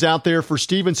proposition that was out there for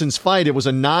Stevenson's fight. It was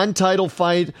a non-title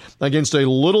fight against a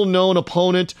little-known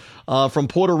opponent from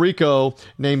Puerto Rico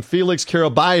named Felix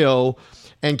Caraballo.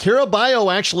 And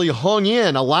Caraballo actually hung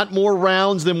in a lot more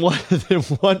rounds than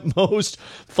what most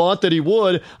thought that he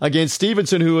would against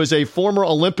Stevenson, who is a former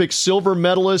Olympic silver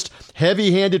medalist,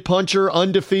 heavy-handed puncher,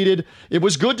 undefeated. It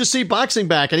was good to see boxing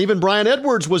back, and even Brian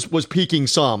Edwards was peaking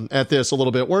some at this a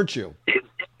little bit, weren't you?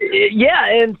 Yeah,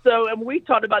 and we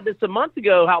talked about this a month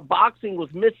ago, how boxing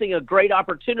was missing a great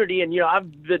opportunity, and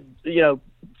I've been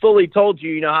fully told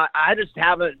you, I just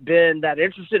haven't been that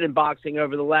interested in boxing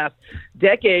over the last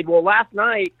decade. Well, last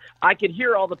night I could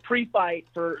hear all the pre-fight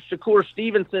for Shakur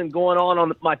Stevenson going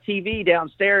on my TV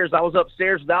downstairs. I was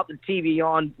upstairs without the TV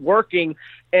on working,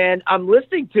 and I'm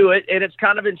listening to it, and it's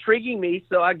kind of intriguing me.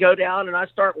 So I go down and I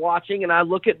start watching, and I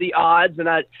look at the odds, and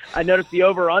I noticed the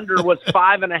over-under was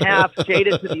 5.5,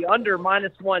 shaded to the under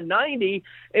minus 190.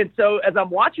 And so as I'm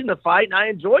watching the fight, and I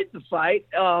enjoyed the fight,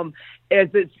 as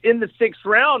it's in the 6th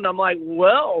round, I'm like,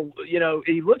 well,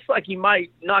 he looks like he might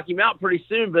knock him out pretty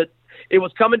soon, but it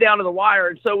was coming down to the wire.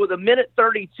 And so with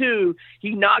 1:32,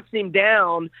 he knocks him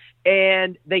down,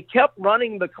 and they kept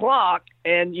running the clock.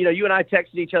 And, you and I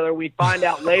texted each other. We find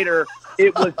out later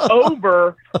it was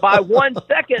over by 1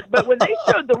 second. But when they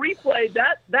showed the replay,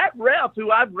 that ref,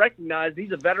 who I've recognized,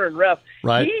 he's a veteran ref,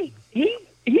 right? He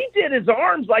did his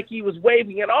arms like he was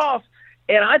waving it off.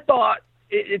 And I thought,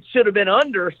 it should have been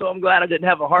under, so I'm glad I didn't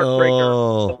have a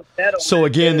heartbreaker. Oh. So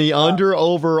again, the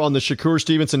under-over on the Shakur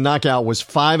Stevenson knockout was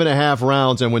 5.5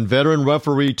 rounds, and when veteran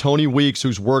referee Tony Weeks,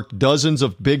 who's worked dozens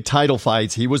of big title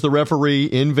fights, he was the referee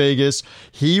in Vegas,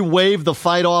 he waved the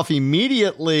fight off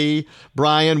immediately,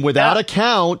 Brian, without a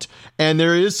count, and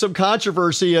there is some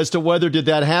controversy as to whether did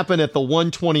that happen at the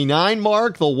 129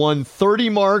 mark, the 130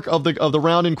 mark of the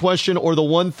round in question, or the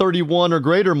 131 or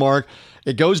greater mark.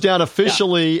 It goes down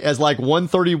officially as like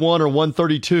 131 or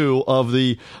 132 of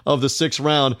the 6th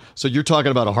round. So you're talking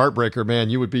about a heartbreaker,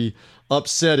 man. You would be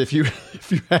upset if you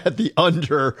had the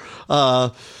under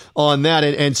on that.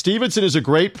 And Stevenson is a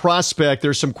great prospect.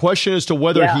 There's some question as to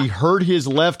whether he hurt his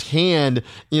left hand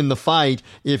in the fight.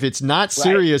 If it's not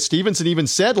serious, Stevenson even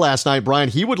said last night, Brian,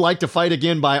 he would like to fight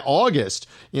again by August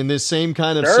in this same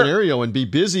kind of scenario and be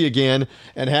busy again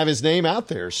and have his name out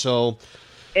there. So.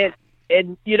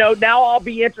 And, now I'll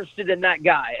be interested in that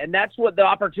guy. And that's what the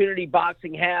opportunity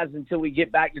boxing has until we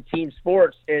get back to team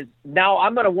sports is now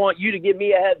I'm going to want you to give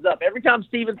me a heads up. Every time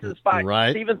Stevenson's fight,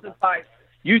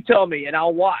 you tell me and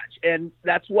I'll watch. And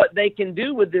that's what they can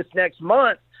do with this next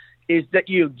month is that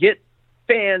you get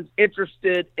fans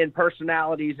interested in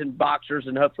personalities and boxers,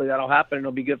 and hopefully that'll happen and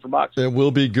it'll be good for boxing. It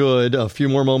will be good. A few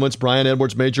more moments. Brian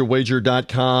Edwards,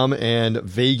 MajorWager.com and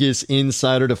Vegas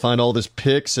Insider to find all of his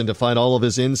picks and to find all of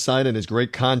his insight and his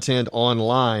great content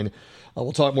online.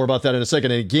 We'll talk more about that in a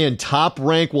second. And again, Top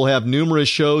Rank will have numerous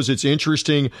shows. It's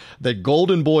interesting that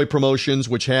Golden Boy Promotions,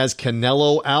 which has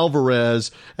Canelo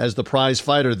Alvarez as the prize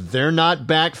fighter, they're not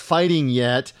back fighting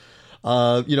yet.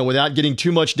 Without getting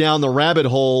too much down the rabbit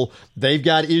hole, they've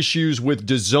got issues with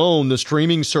DAZN, the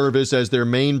streaming service, as their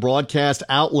main broadcast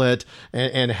outlet,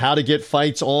 and how to get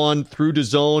fights on through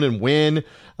DAZN and when.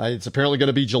 It's apparently going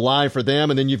to be July for them.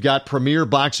 And then you've got Premier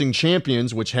Boxing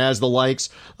Champions, which has the likes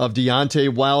of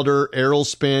Deontay Wilder, Errol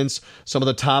Spence, some of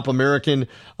the top American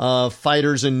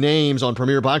fighters and names on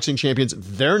Premier Boxing Champions.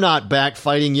 They're not back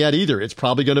fighting yet either. It's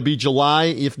probably going to be July,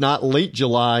 if not late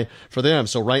July for them.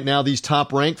 So right now, these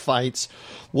top ranked fights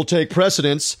will take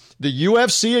precedence. The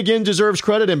UFC again deserves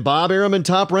credit, and Bob Arum and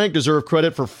Top Rank deserve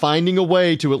credit for finding a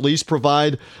way to at least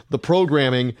provide the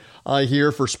programming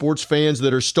here for sports fans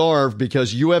that are starved,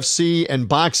 because UFC and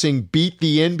boxing beat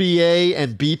the NBA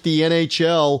and beat the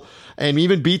NHL and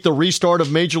even beat the restart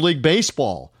of Major League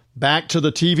Baseball back to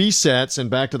the TV sets and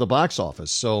back to the box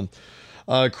office. So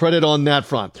credit on that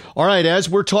front. All right, as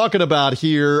we're talking about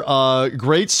here,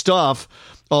 great stuff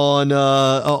on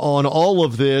all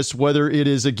of this, whether it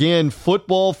is, again,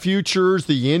 football futures,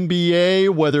 the NBA,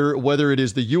 whether it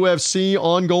is the UFC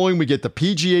ongoing. We get the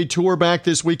PGA Tour back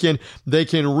this weekend. They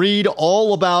can read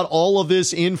all about all of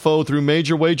this info through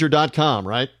MajorWager.com,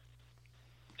 right?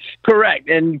 Correct.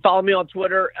 And follow me on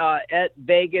Twitter at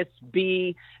Vegas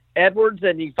B Edwards,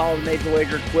 and you follow Major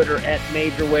Wager Twitter at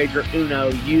Major Wager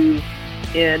Uno, UNO.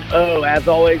 As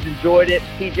always, enjoyed it.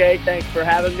 TJ, thanks for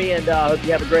having me, and hope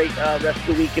you have a great rest of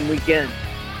the week and weekend.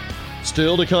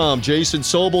 Still to come, Jason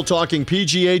Sobel talking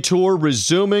PGA Tour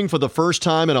resuming for the first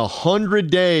time in 100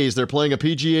 days. They're playing a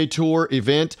PGA Tour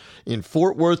event in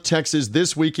Fort Worth, Texas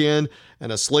this weekend,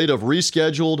 and a slate of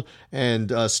rescheduled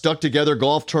and stuck-together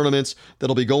golf tournaments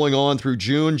that'll be going on through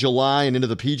June, July, and into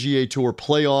the PGA Tour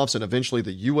playoffs, and eventually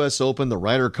the U.S. Open, the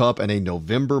Ryder Cup, and a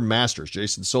November Masters.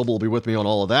 Jason Sobel will be with me on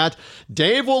all of that.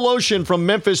 Dave Woloshin from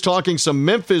Memphis talking some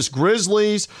Memphis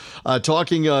Grizzlies,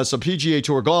 talking some PGA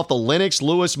Tour golf, the Lennox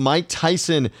Lewis-Mike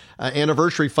Tyson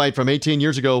anniversary fight from 18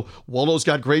 years ago. Wolo's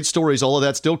got great stories. All of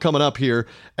that still coming up here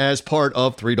as part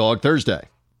of Three Dog Thursday.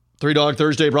 Three Dog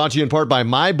Thursday brought to you in part by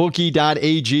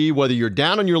MyBookie.ag. Whether you're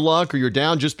down on your luck or you're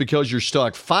down just because you're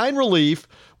stuck, find relief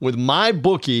with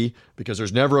MyBookie, because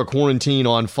there's never a quarantine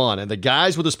on fun. And the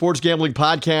guys with the Sports Gambling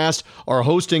Podcast are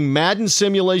hosting Madden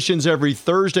simulations every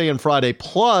Thursday and Friday,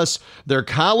 plus their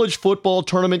college football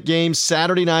tournament games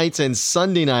Saturday nights and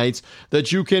Sunday nights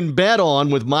that you can bet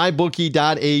on with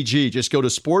MyBookie.ag. Just go to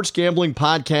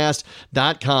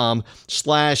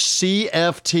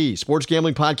sportsgamblingpodcast.com/CFT,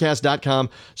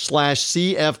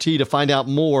 sportsgamblingpodcast.com/CFT to find out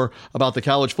more about the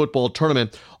college football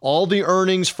tournament. All the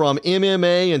earnings from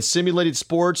MMA and simulated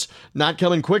sports not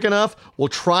coming quick enough? Well,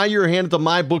 try your hand at the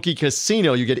MyBookie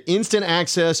Casino. You get instant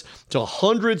access to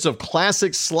hundreds of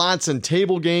classic slots and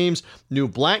table games, new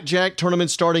blackjack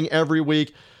tournaments starting every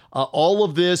week. All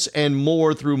of this and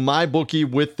more through MyBookie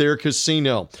with their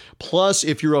casino. Plus,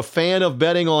 if you're a fan of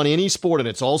betting on any sport, and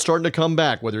it's all starting to come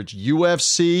back, whether it's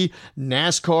UFC,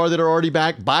 NASCAR that are already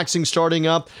back, boxing starting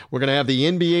up, we're going to have the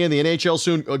NBA and the NHL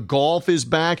soon, golf is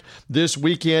back this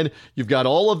weekend. You've got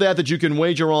all of that you can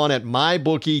wager on at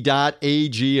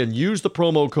MyBookie.ag, and use the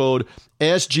promo code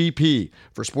SGP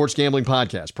for Sports Gambling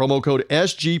Podcast. Promo code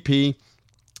SGP.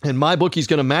 And MyBookie's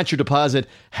going to match your deposit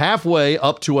halfway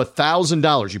up to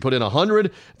 $1,000. You put in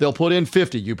 $100, they'll put in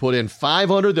 $50. You put in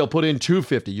 $500, they'll put in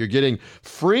 $250. You're getting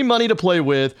free money to play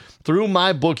with through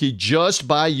MyBookie just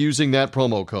by using that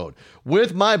promo code.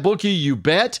 With MyBookie, you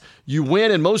bet, you win,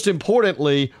 and most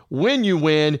importantly, when you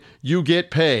win, you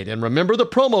get paid. And remember the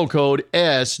promo code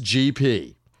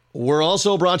SGP. We're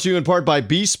also brought to you in part by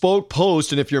Bespoke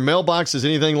Post, and if your mailbox is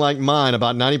anything like mine,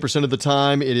 about 90% of the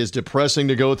time it is depressing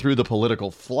to go through the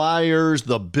political flyers,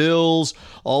 the bills,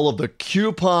 all of the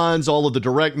coupons, all of the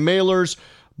direct mailers.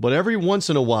 But every once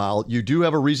in a while, you do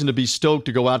have a reason to be stoked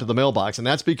to go out to the mailbox, and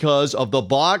that's because of the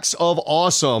Box of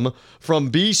Awesome from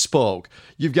Bespoke.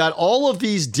 You've got all of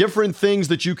these different things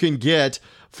that you can get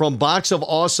from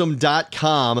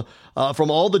boxofawesome.com.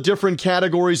 From all the different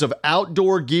categories of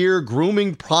outdoor gear,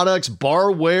 grooming products,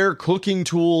 barware, cooking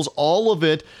tools, all of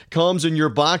it comes in your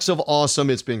Box of Awesome.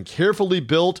 It's been carefully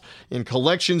built in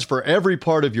collections for every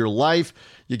part of your life.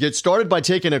 You get started by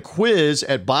taking a quiz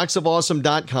at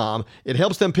boxofawesome.com. It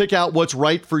helps them pick out what's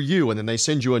right for you, and then they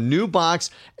send you a new box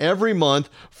every month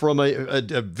from a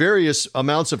various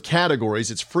amounts of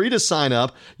categories. It's free to sign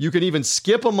up. You can even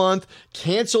skip a month,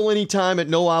 cancel anytime at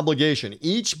no obligation.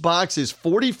 Each box is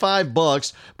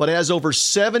 $45, but has over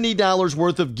 $70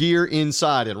 worth of gear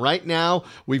inside. And right now,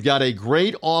 we've got a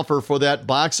great offer for that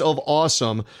Box of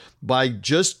Awesome. By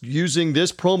just using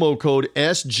this promo code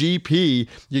SGP,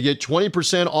 you get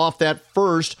 20% off that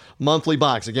first monthly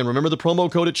box. Again, remember the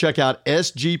promo code at checkout,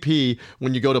 SGP,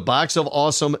 when you go to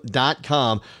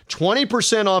boxofawesome.com.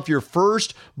 20% off your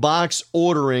first box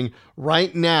ordering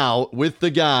right now with the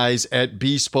guys at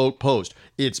Bespoke Post.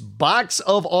 It's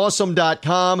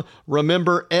boxofawesome.com.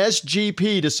 Remember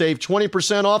SGP to save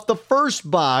 20% off the first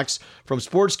box from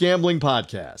Sports Gambling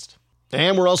Podcast.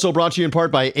 And we're also brought to you in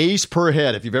part by Ace Per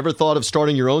Head. If you've ever thought of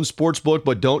starting your own sports book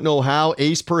but don't know how,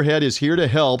 Ace Per Head is here to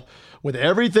help with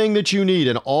everything that you need.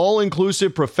 An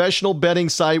all-inclusive professional betting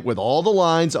site with all the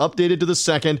lines updated to the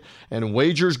second and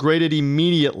wagers graded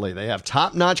immediately. They have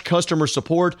top-notch customer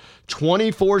support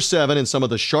 24/7 and some of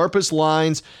the sharpest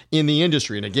lines in the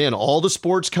industry. And again, all the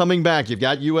sports coming back. You've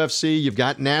got UFC, you've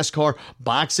got NASCAR,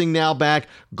 boxing now back,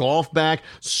 golf back.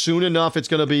 Soon enough, it's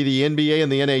going to be the NBA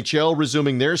and the NHL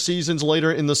resuming their seasons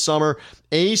later in the summer.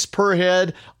 Ace Per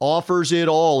Head offers it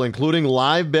all, including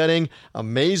live betting,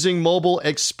 amazing mobile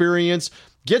experience.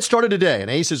 Get started today, and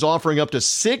Ace is offering up to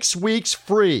 6 weeks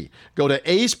free. Go to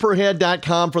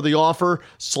aceperhead.com for the offer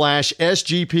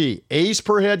 /SGP.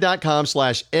 aceperhead.com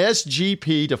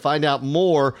 /SGP to find out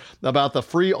more about the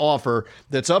free offer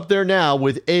that's up there now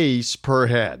with Ace Per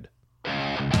Head.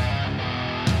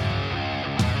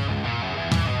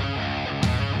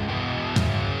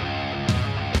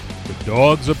 The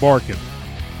dogs are barking.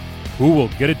 Who will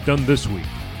get it done this week?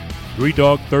 Three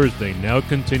Dog Thursday now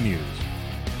continues.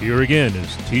 Here again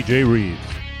is TJ Reeves.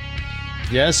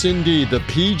 Yes, indeed. The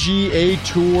PGA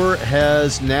Tour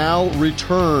has now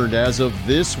returned as of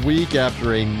this week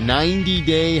after a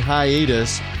 90-day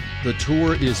hiatus. The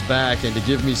tour is back, and to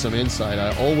give me some insight,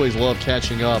 I always love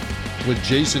catching up with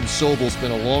Jason Sobel.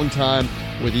 Spent a long time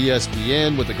with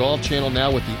ESPN, with the Golf Channel,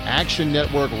 now with the Action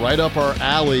Network, right up our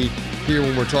alley here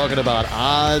when we're talking about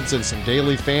odds and some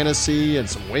daily fantasy and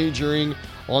some wagering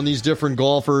on these different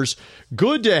golfers.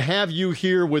 Good to have you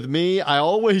here with me. I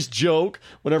always joke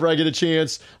whenever I get a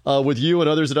chance with you and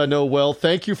others that I know well.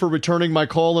 Thank you for returning my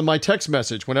call and my text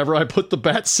message. Whenever I put the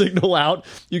bat signal out,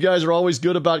 you guys are always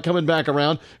good about coming back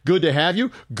around. Good to have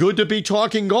you. Good to be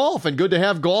talking golf, and good to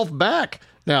have golf back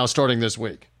now starting this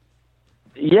week.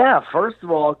 Yeah, first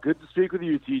of all, good to speak with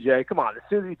you, TJ. Come on, as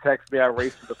soon as you text me, I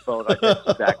race to the phone. I text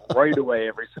you back right away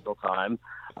every single time.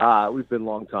 We've been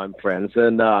longtime friends.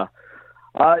 And, yeah,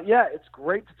 it's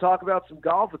great to talk about some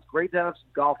golf. It's great to have some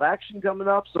golf action coming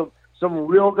up, some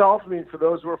real golf. I mean, for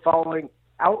those who are following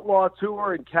Outlaw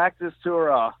Tour and Cactus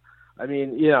Tour, I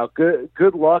mean, you know,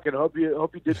 good luck, and hope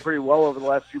you did pretty well over the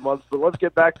last few months. But let's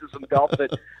get back to some golf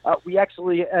that we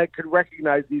actually could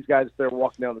recognize these guys if they're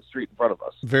walking down the street in front of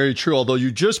us. Very true. Although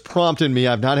you just prompted me,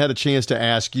 I've not had a chance to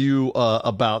ask you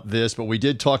about this, but we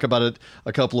did talk about it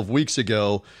a couple of weeks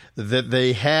ago, that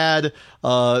they had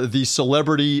the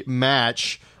celebrity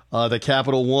match, the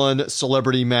Capital One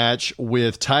celebrity match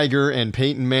with Tiger and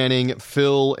Peyton Manning,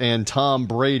 Phil and Tom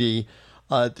Brady.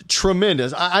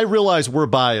 Tremendous. I realize we're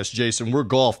biased, Jason. We're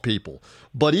golf people.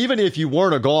 But even if you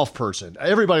weren't a golf person,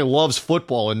 everybody loves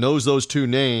football and knows those two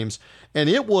names. And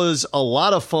it was a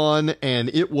lot of fun, and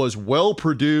it was well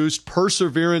produced,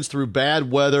 perseverance through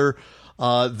bad weather.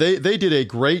 They did a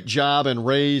great job and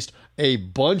raised a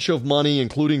bunch of money,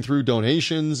 including through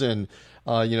donations and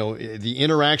the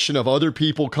interaction of other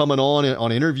people coming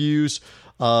on interviews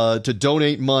to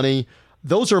donate money.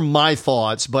 Those are my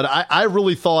thoughts, but I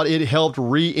really thought it helped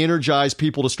re-energize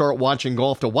people to start watching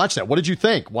golf, to watch that. What did you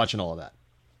think watching all of that?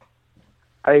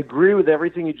 I agree with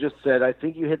everything you just said. I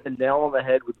think you hit the nail on the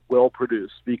head with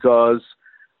well-produced, because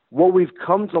what we've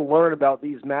come to learn about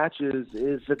these matches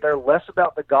is that they're less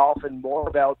about the golf and more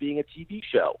about being a TV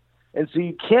show. And so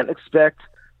you can't expect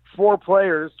four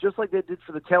players, just like they did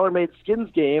for the TaylorMade Skins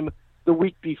game the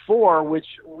week before, which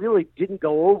really didn't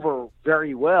go over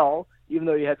very well, even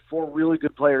though you had four really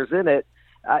good players in it.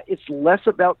 It's less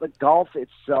about the golf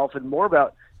itself and more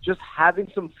about just having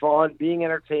some fun, being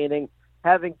entertaining,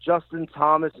 having Justin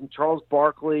Thomas and Charles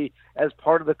Barkley as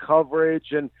part of the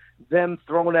coverage, and them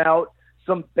throwing out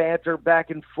some banter back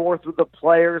and forth with the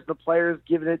players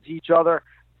giving it to each other.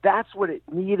 That's what it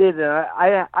needed, and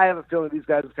I have a feeling these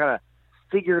guys have kind of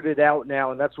figured it out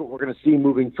now, and that's what we're going to see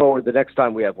moving forward the next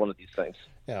time we have one of these things.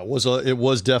 Yeah, it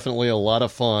was definitely a lot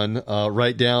of fun,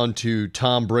 right down to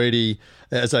Tom Brady,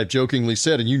 as I've jokingly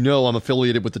said, and I'm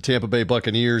affiliated with the Tampa Bay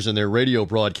Buccaneers and their radio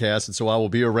broadcast, and so I will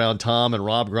be around Tom and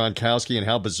Rob Gronkowski, and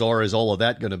how bizarre is all of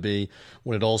that going to be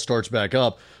when it all starts back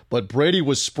up. But Brady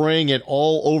was spraying it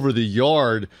all over the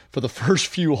yard for the first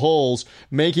few holes,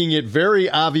 making it very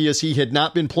obvious he had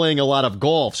not been playing a lot of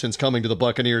golf since coming to the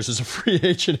Buccaneers as a free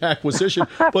agent acquisition.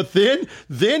 But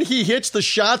then he hits the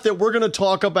shot that we're going to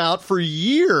talk about for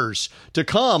years to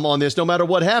come on this, no matter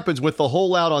what happens with the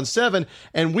hole out on 7.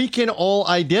 And we can all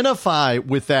identify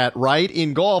with that, right,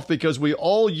 in golf, because we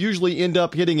all usually end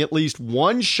up hitting at least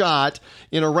one shot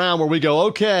in a round where we go,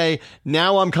 okay,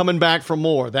 now I'm coming back for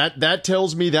more. That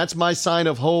tells me that's my sign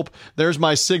of hope. There's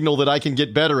my signal that I can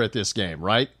get better at this game,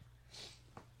 right?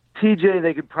 TJ,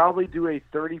 they could probably do a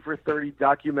 30 for 30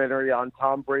 documentary on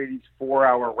Tom Brady's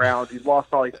 4-hour round. He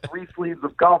lost probably 3 sleeves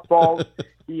of golf balls.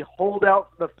 He holed out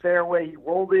from the fairway. He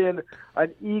rolled in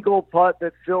an eagle putt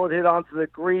that Phil had hit onto the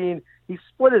green. He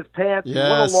split his pants. Yes. He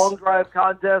won a long drive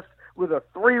contest with a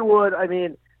 3-wood. I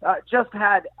mean, just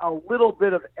had a little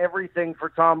bit of everything for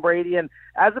Tom Brady. And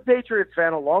as a Patriots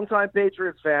fan, a longtime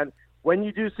Patriots fan, when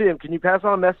you do see him, can you pass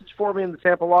on a message for me in the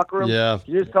Tampa locker room? Yeah.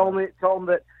 Can you just tell him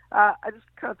that I just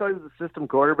kind of thought he was a system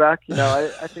quarterback. I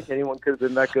think anyone could have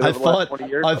been that good over the last 20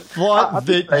 years. I thought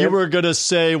that you were going to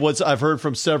say what I've heard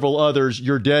from several others,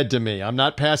 you're dead to me. I'm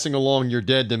not passing along you're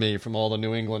dead to me from all the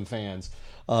New England fans.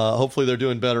 Hopefully they're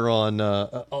doing better on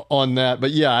that.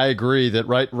 But, yeah, I agree that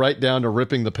right down to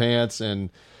ripping the pants and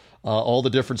all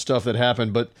the different stuff that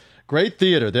happened. But great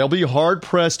theater. They'll be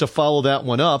hard-pressed to follow that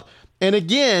one up. And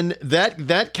again,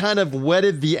 that kind of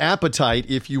whetted the appetite,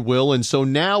 if you will. And so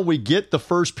now we get the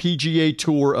first PGA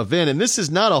Tour event. And this is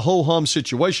not a ho-hum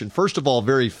situation. First of all,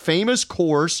 very famous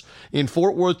course in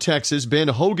Fort Worth, Texas, Ben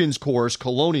Hogan's course,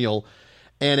 Colonial,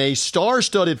 and a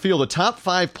star-studded field. The top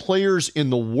 5 players in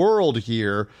the world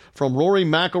here, from Rory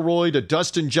McIlroy to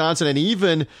Dustin Johnson, and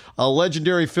even a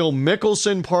legendary Phil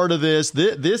Mickelson part of this.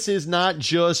 This is not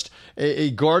just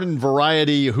a garden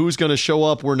variety, who's going to show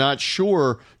up, we're not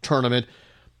sure tournament.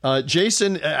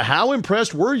 Jason, how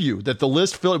impressed were you that the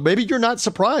list filled? Maybe you're not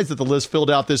surprised that the list filled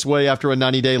out this way after a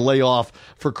 90-day layoff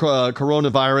for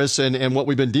coronavirus and what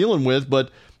we've been dealing with,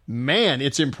 but man,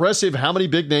 it's impressive how many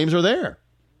big names are there.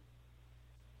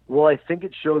 Well, I think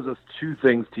it shows us 2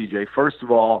 things, TJ. First of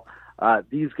all,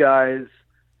 these guys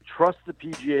trust the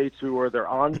PGA Tour. They're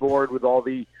on board with all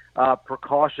the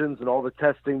precautions and all the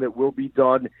testing that will be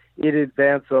done in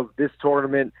advance of this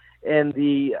tournament and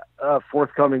the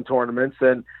forthcoming tournaments.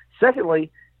 And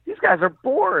secondly, these guys are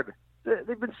bored.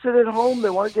 They've been sitting at home. They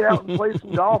want to get out and play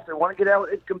some golf. They want to get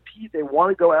out and compete. They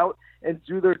want to go out and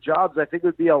do their jobs. I think it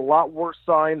would be a lot worse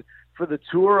sign for the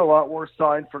tour, a lot worse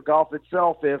sign for golf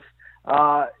itself if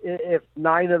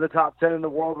 9 of the top 10 in the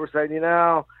world were saying,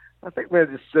 I think we're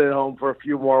going to just sit at home for a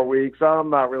few more weeks.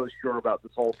 I'm not really sure about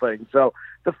this whole thing. So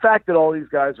the fact that all these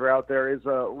guys are out there is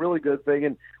a really good thing.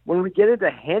 And when we get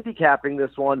into handicapping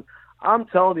this one, I'm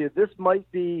telling you, this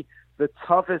might be the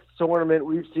toughest tournament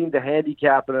we've seen to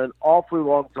handicap in an awfully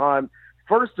long time.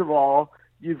 First of all,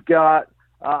 you've got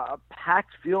a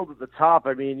packed field at the top.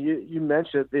 I mean, you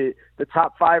mentioned the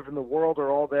top 5 in the world are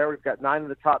all there. We've got 9 of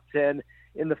the top 10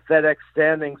 in the FedEx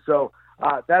standing. So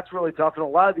that's really tough. And a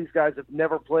lot of these guys have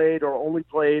never played or only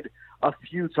played a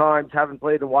few times, haven't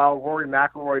played in a while. Rory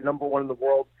McIlroy, number 1 in the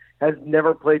world, has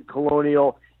never played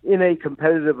Colonial in a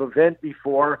competitive event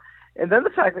before. And then the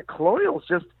fact that Colonial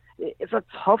is it's a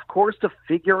tough course to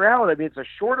figure out. I mean, it's a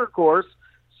shorter course,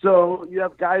 so you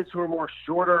have guys who are more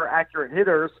shorter, accurate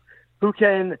hitters who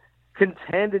can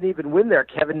contend and even win there.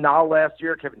 Kevin Na last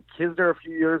year, Kevin Kisner a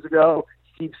few years ago,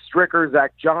 Steve Stricker,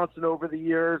 Zach Johnson over the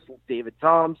years, David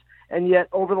Toms, and yet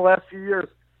over the last few years,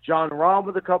 John Rahm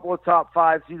with a couple of top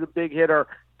 5s, he's a big hitter.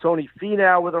 Tony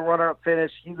Finau with a runner-up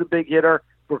finish, he's a big hitter.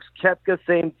 Brooks Koepka,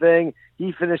 same thing.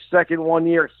 He finished second one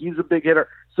year, he's a big hitter.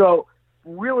 So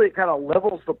really it kind of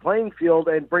levels the playing field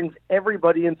and brings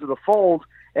everybody into the fold,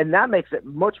 and that makes it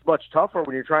much, much tougher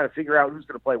when you're trying to figure out who's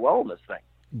going to play well in this thing.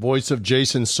 Voice of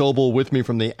Jason Sobel with me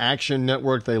from the Action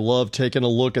Network. They love taking a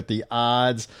look at the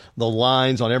odds, the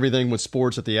lines on everything with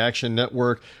sports at the Action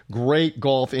Network. Great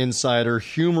golf insider,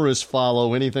 humorous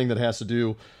follow, anything that has to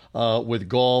do with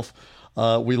golf.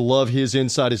 We love his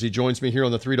insight as he joins me here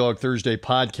on the 3 Dog Thursday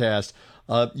podcast.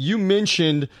 You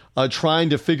mentioned trying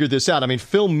to figure this out. I mean,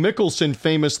 Phil Mickelson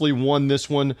famously won this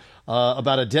one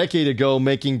about a decade ago,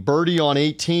 making birdie on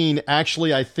 18.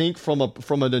 Actually, I think from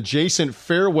an adjacent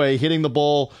fairway, hitting the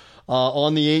ball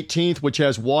on the 18th, which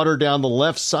has water down the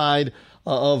left side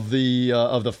of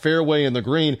the fairway and the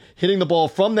green, hitting the ball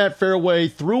from that fairway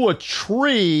through a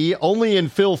tree, only in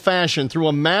Phil fashion, through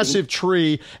a massive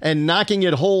tree, and knocking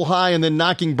it hole high and then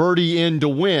knocking birdie in to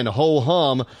win, ho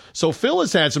hum. So Phil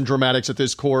has had some dramatics at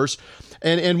this course.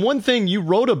 And one thing you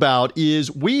wrote about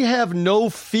is we have no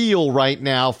feel right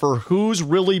now for who's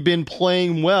really been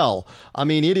playing well. I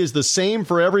mean, it is the same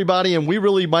for everybody, and we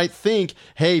really might think,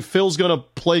 hey, Phil's going to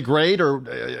play great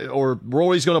or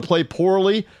Rory's going to play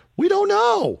poorly. We don't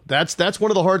know. That's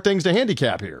one of the hard things to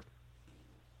handicap here.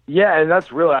 Yeah, and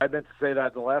that's really, I meant to say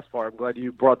that in the last part. I'm glad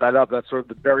you brought that up. That's sort of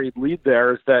the buried lead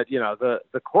there, is that,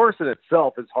 the course in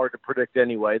itself is hard to predict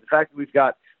anyway. The fact that we've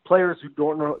got players who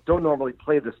don't normally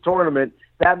play this tournament,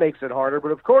 that makes it harder.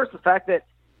 But of course, the fact that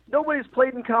nobody's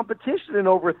played in competition in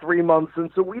over 3 months, and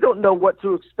so we don't know what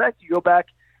to expect. You go back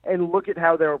and look at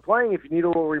how they were playing. If you need a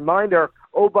little reminder,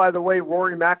 oh, by the way,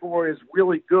 Rory McIlroy is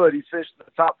really good. He's finished in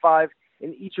the top 5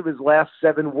 in each of his last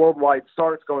 7 worldwide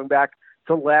starts going back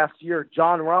to last year.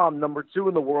 Jon Rahm, number 2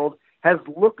 in the world, has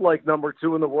looked like number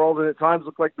 2 in the world and at times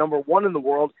looked like number 1 in the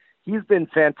world. He's been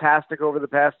fantastic over the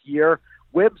past year.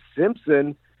 Webb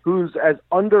Simpson, who's as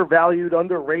undervalued,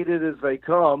 underrated as they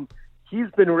come,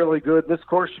 he's been really good. This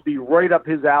course should be right up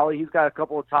his alley. He's got a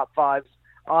couple of top 5s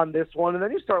on this one. And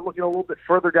then you start looking a little bit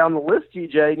further down the list,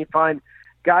 TJ, and you find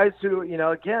guys who,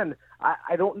 again,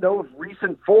 I don't know if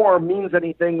recent form means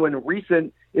anything when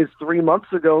recent is 3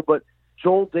 months ago, but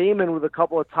Joel Damon with a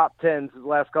couple of top 10s his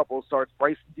last couple of starts.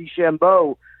 Bryson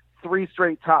DeChambeau, 3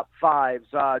 straight top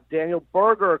 5s. Daniel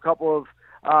Berger, a couple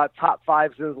of top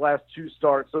 5s in his last 2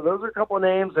 starts. So those are a couple of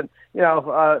names, and,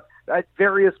 at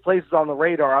various places on the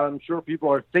radar. I'm sure people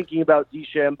are thinking about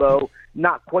DeChambeau,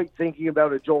 not quite thinking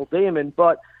about a Joel Damon,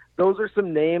 but those are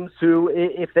some names who,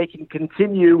 if they can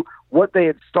continue what they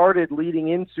had started leading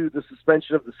into the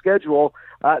suspension of the schedule,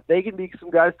 they can be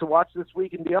some guys to watch this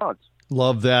week and beyond.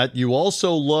 Love that. You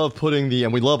also love putting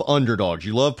and we love underdogs.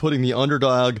 You love putting the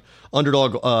underdog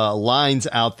lines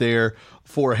out there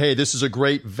for, hey, this is a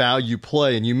great value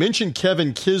play. And you mentioned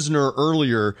Kevin Kisner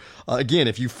earlier. Again,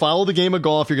 if you follow the game of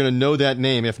golf, you're going to know that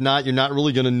name. If not, you're not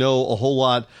really going to know a whole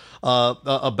lot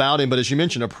about him. But as you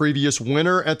mentioned, a previous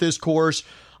winner at this course.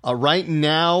 Right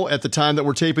now, at the time that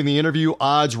we're taping the interview,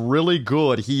 odds really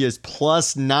good. He is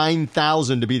plus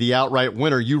 9,000 to be the outright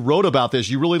winner. You wrote about this.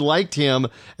 You really liked him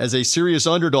as a serious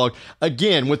underdog.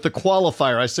 Again, with the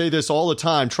qualifier, I say this all the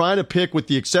time, trying to pick, with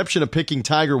the exception of picking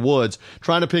Tiger Woods,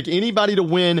 trying to pick anybody to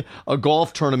win a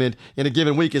golf tournament in a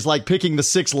given week is like picking the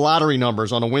 6 lottery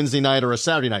numbers on a Wednesday night or a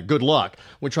Saturday night. Good luck.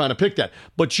 We're trying to pick that.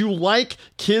 But you like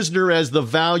Kisner as the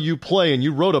value play, and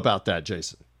you wrote about that,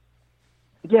 Jason.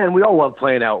 Yeah, and we all love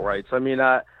playing outrights. I mean,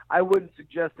 I wouldn't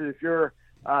suggest that if you're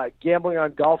gambling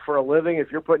on golf for a living,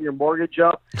 if you're putting your mortgage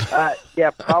up,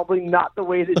 probably not the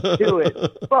way to do it.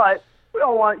 But you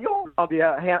don't want to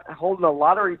be holding a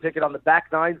lottery ticket on the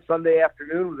back nine Sunday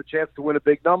afternoon with a chance to win a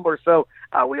big number. So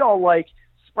we all like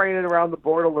spraying it around the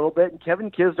board a little bit. And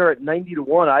Kevin Kisner at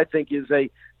 90-1, I think, is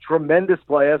a tremendous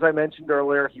play. As I mentioned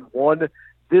earlier, he won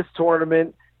this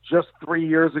tournament just 3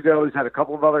 years ago. He's had a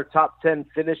couple of other top 10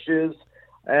 finishes.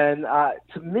 And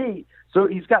to me, so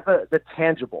he's got the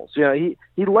tangibles.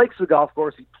 He likes the golf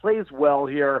course. He plays well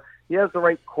here. He has the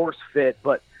right course fit.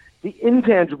 But the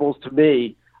intangibles, to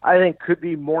me, I think could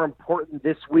be more important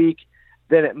this week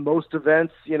than at most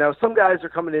events. Some guys are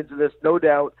coming into this, no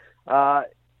doubt,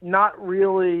 not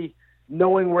really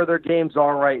knowing where their games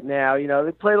are right now.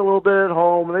 They played a little bit at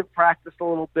home and they've practiced a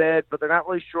little bit, but they're not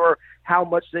really sure how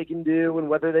much they can do and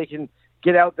whether they can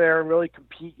get out there and really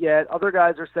compete yet. Other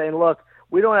guys are saying, look,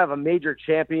 we don't have a major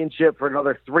championship for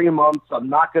another 3 months. I'm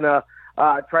not going to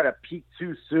try to peak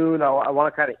too soon. I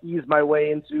want to kind of ease my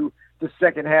way into the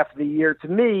second half of the year. To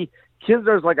me,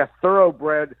 Kisner's like a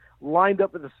thoroughbred lined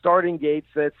up at the starting gates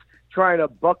that's trying to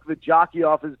buck the jockey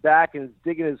off his back and is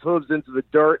digging his hooves into the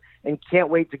dirt and can't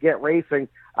wait to get racing.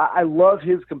 I love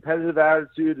his competitive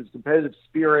attitude, his competitive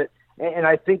spirit, and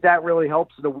I think that really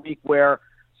helps in a week where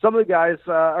some of the guys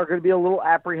are going to be a little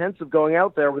apprehensive going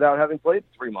out there without having played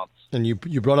 3 months. And you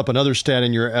brought up another stat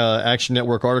in your Action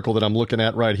Network article that I'm looking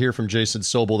at right here from Jason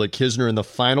Sobel, that Kisner in the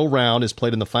final round has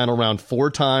played in the final round 4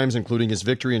 times, including his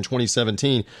victory in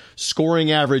 2017.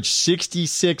 Scoring average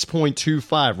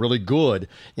 66.25, really good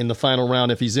in the final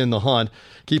round if he's in the hunt.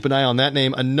 Keep an eye on that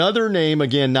name. Another name,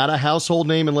 again, not a household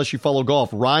name unless you follow golf,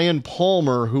 Ryan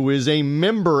Palmer, who is a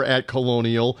member at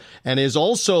Colonial and is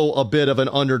also a bit of an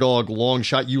underdog long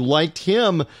shot. You liked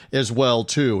him as well,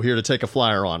 too, here to take a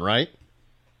flyer on, right?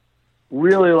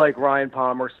 Really like Ryan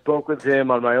Palmer. Spoke with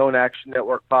him on my own Action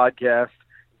Network podcast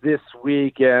this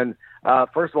week. And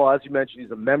first of all, as you mentioned,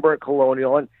 he's a member at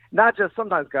Colonial. And not just,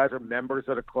 sometimes guys are members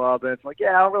at a club, and it's like,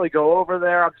 yeah, I don't really go over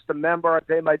there. I'm just a member. I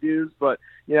pay my dues, but,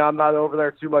 I'm not over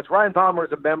there too much. Ryan Palmer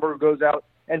is a member who goes out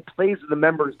and plays in the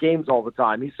members' games all the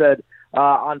time. He said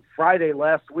on Friday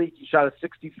last week he shot a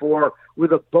 64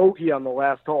 with a bogey on the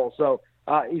last hole. So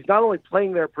he's not only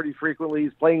playing there pretty frequently,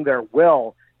 he's playing there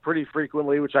well pretty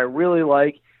frequently, which I really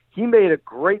like. He made a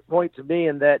great point to me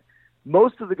in that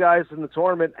most of the guys in the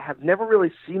tournament have never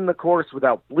really seen the course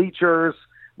without bleachers,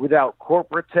 without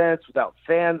corporate tents, without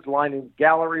fans lining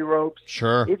gallery ropes.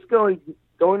 Sure. It's going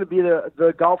to be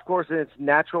the golf course in its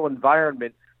natural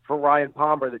environment for Ryan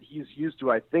Palmer that he's used to.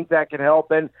 I think that can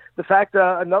help. And the fact,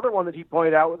 another one that he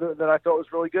pointed out that I thought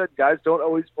was really good, guys don't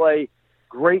always play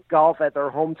great golf at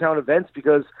their hometown events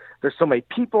because there's so many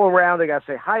people around. They got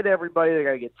to say hi to everybody. They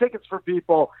got to get tickets for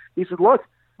people. He said, look,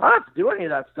 I don't have to do any of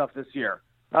that stuff this year.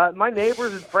 My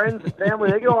neighbors and friends and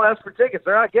family, they can all ask for tickets.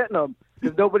 They're not getting them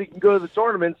because nobody can go to the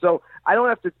tournament. So I don't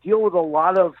have to deal with a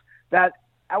lot of that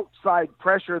outside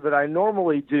pressure that I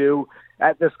normally do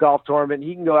at this golf tournament.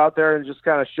 He can go out there and just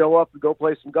kind of show up and go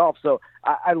play some golf. So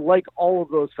I like all of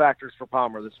those factors for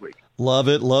Palmer this week. Love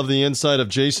it. Love the insight of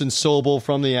Jason Sobel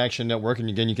from the Action Network. And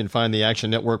again, you can find the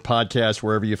Action Network podcast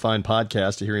wherever you find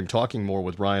podcasts to hear him talking more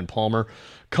with Ryan Palmer.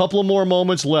 Couple of more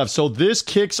moments left. So this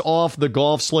kicks off the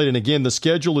golf slate. And again, the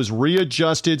schedule is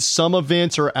readjusted. Some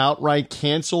events are outright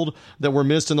canceled that were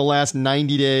missed in the last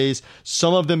 90 days.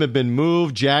 Some of them have been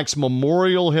moved. Jack's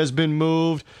Memorial has been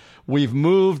moved. We've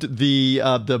moved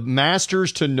the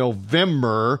Masters to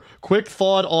November. Quick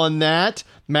thought on that.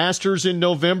 Masters in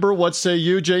November. What say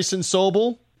you, Jason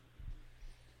Sobel?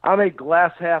 I'm a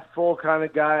glass half full kind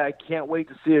of guy. I can't wait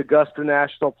to see Augusta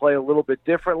National play a little bit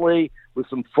differently with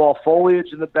some fall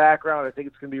foliage in the background. I think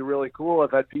it's going to be really cool.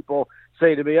 I've had people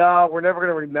say to me, "Oh, we're never going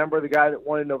to remember the guy that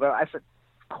won in November." I said,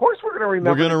 "Of course we're going to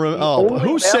remember."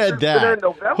 Who said that?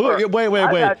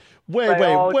 Wait.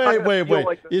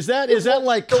 Is that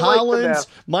like Collins,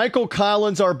 Michael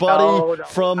Collins, our buddy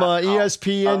from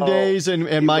ESPN days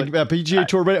and my PGA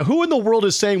Tour? Who in the world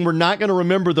is saying we're not going to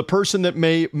remember the person that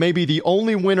may be the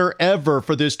only winner ever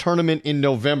for this tournament in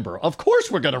November? Of course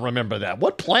we're going to remember that.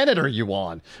 What planet are you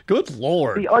on? Good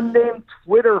Lord. The unnamed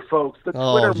Twitter folks, the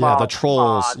Twitter mob. The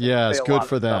trolls. Yes, good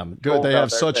for them. Good. They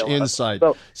have such insight,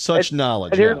 such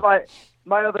knowledge. And here's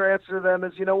my other answer to them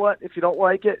is, you know what? If you don't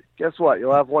like it, guess what?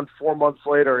 You'll have one 4 months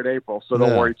later in April, so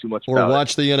don't worry too much about it. Or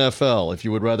watch the NFL if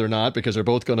you would rather not, because they're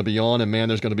both going to be on, and man,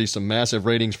 there's going to be some massive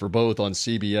ratings for both on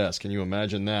CBS. Can you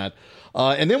imagine that?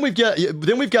 And then we've got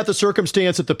the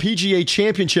circumstance that the PGA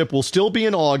Championship will still be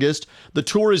in August. The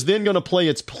tour is then going to play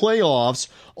its playoffs.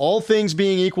 All things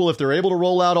being equal, if they're able to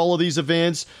roll out all of these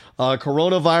events,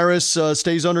 coronavirus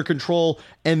stays under control,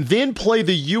 and then play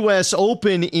the U.S.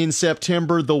 Open in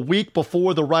September, the week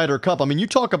before the Ryder Cup. I mean, you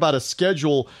talk about a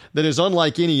schedule that is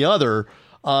unlike any other.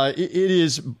 It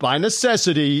is by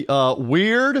necessity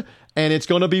weird, and it's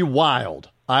going to be wild,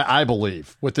 I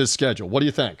believe, with this schedule. What do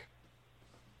you think?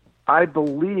 I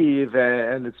believe,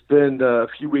 and it's been a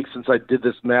few weeks since I did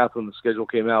this math when the schedule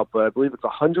came out, but I believe it's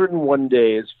 101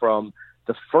 days from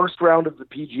the first round of the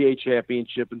PGA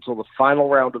Championship until the final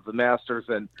round of the Masters.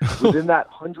 And within that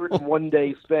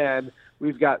 101-day span,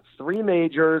 we've got 3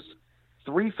 majors,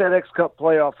 3 FedEx Cup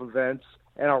playoff events,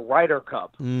 and a Ryder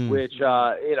Cup, which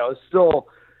is still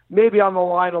maybe on the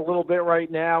line a little bit right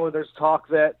now. And there's talk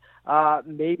that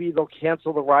maybe they'll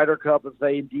cancel the Ryder Cup if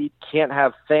they indeed can't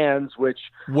have fans, which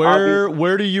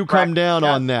where do you come down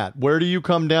on that? Where do you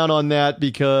come down on that?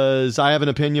 Because I have an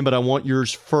opinion, but I want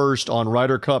yours first on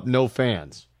Ryder Cup, no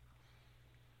fans.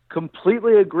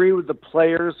 Completely agree with the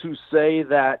players who say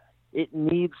that it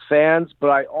needs fans, but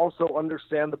I also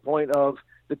understand the point of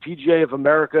the PGA of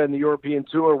America and the European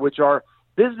Tour, which are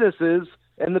businesses,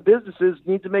 and the businesses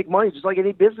need to make money. Just like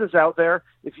any business out there,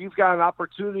 if you've got an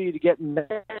opportunity to get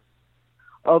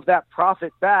of that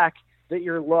profit back that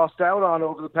you're lost out on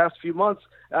over the past few months,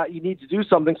 you need to do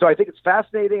something. So I think it's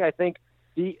fascinating. I think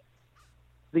the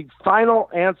final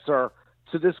answer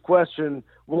to this question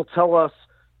will tell us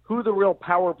who the real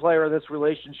power player in this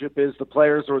relationship is, the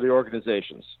players or the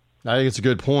organizations. I think it's a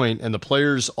good point, and the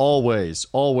players always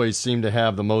seem to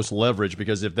have the most leverage,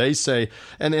 because if they say,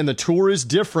 and the tour is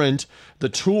different, the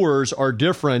tours are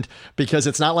different because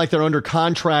it's not like they're under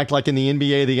contract like in the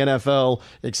NBA, the NFL,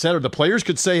 et cetera. The players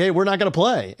could say, hey, we're not going to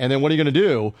play, and then what are you going to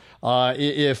do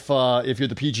if you're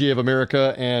the PGA of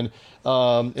America and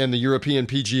the European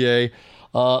PGA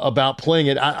about playing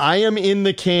it? I am in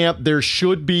the camp. There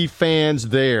should be fans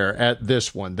there at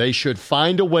this one. They should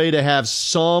find a way to have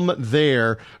some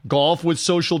there. Golf with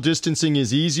social distancing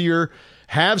is easier.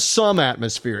 Have some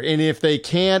atmosphere. And if they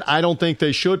can't, I don't think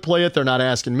they should play it. They're not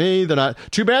asking me.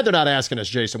 Too bad they're not asking us,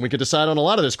 Jason. We could decide on a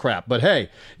lot of this crap. But hey,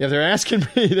 if they're asking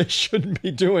me, they shouldn't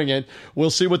be doing it.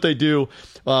 We'll see what they do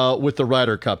with the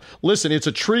Ryder Cup. Listen, it's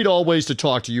a treat always to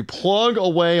talk to you. Plug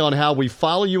away on how we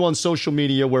follow you on social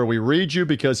media, where we read you,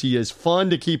 because he is fun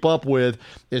to keep up with,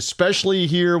 especially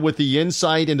here with the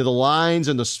insight into the lines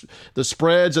and the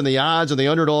spreads and the odds and the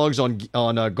underdogs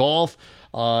on golf.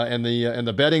 And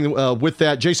the betting with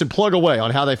that. Jason, plug away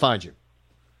on how they find you.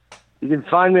 You can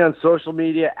find me on social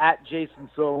media at Jason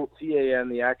Sobel, TAN,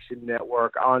 the Action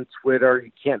Network, on Twitter.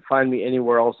 You can't find me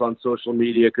anywhere else on social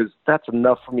media because that's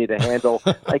enough for me to handle.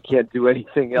 I can't do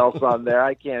anything else on there.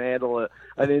 I can't handle an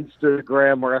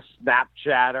Instagram or a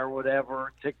Snapchat or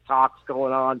whatever, TikTok's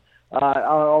going on.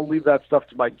 I'll leave that stuff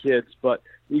to my kids. But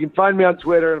you can find me on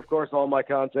Twitter, and, of course, all my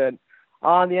content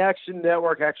on the Action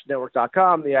Network,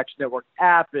 actionnetwork.com, the Action Network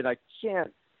app. And I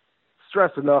can't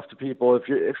stress enough to people, if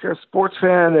you're a sports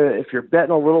fan, if you're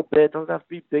betting a little bit, it doesn't have to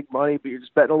be big money, but you're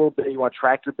just betting a little bit, you want to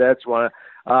track your bets, you want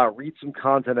to read some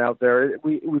content out there.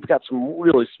 We've got some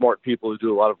really smart people who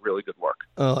do a lot of really good work.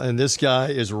 And this guy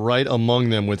is right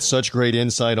among them with such great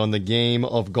insight on the game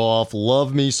of golf.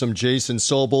 Love me some Jason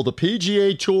Sobel. The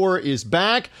PGA Tour is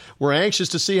back. We're anxious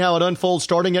to see how it unfolds,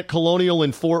 starting at Colonial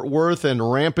in Fort Worth and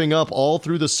ramping up all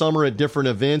through the summer at different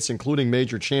events, including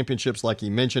major championships like he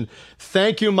mentioned.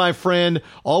 Thank you, my friend.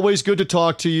 Always good to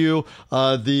talk to you.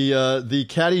 The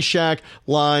Caddyshack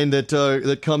line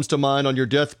that comes to mind: on your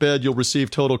deathbed, you'll receive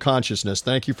total consciousness.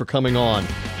 Thank you for coming on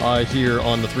here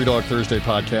on the Three Dog Thursday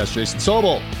podcast, Jason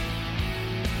Sobel.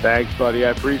 Thanks, buddy.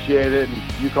 I appreciate it.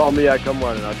 And you call me, I come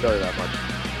running. I'll tell you that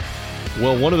much.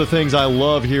 Well, one of the things I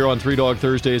love here on Three Dog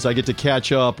Thursday is I get to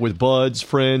catch up with buds,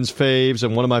 friends, faves,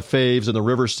 and one of my faves in the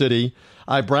River City.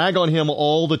 I brag on him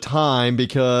all the time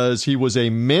because he was a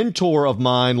mentor of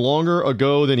mine longer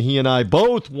ago than he and I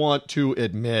both want to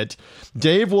admit.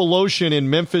 Dave Woloshin in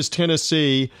Memphis,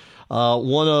 Tennessee,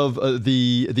 one of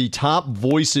the top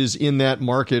voices in that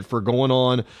market for going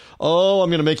on, I'm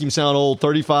going to make him sound old,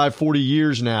 35, 40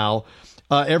 years now.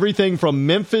 Everything from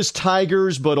Memphis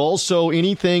Tigers, but also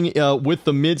anything with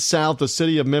the Mid-South, the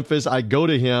city of Memphis, I go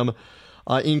to him,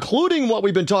 including what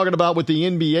we've been talking about with the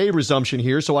NBA resumption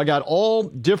here. So I got all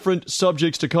different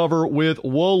subjects to cover with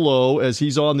Wolo as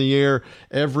he's on the air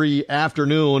every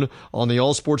afternoon on the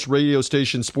All Sports radio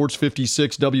station, Sports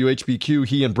 56 WHBQ.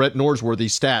 He and Brett Norsworthy,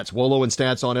 Stats. Wolo and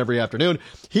Stats on every afternoon.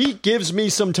 He gives me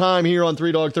some time here on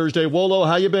Three Dog Thursday. Wolo,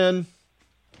 how you been?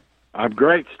 I'm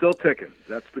great. Still ticking.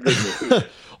 That's the good news.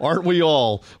 Aren't we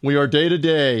all? We are day to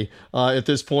day at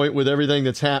this point with everything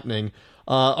that's happening.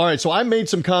 All right, so I made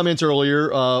some comments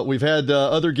earlier. We've had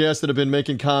other guests that have been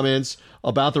making comments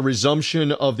about the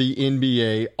resumption of the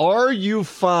NBA. Are you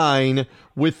fine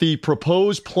with the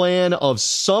proposed plan of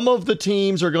some of the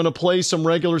teams are going to play some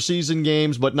regular season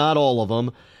games, but not all of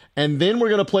them? And then we're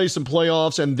going to play some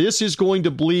playoffs, and this is going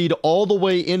to bleed all the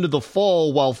way into the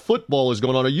fall while football is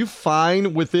going on. Are you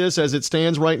fine with this as it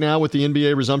stands right now with the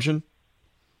NBA resumption?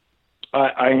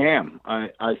 I am.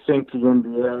 I think the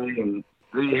NBA, and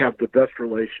they have the best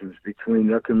relations between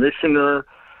their commissioner,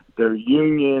 their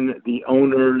union, the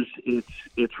owners.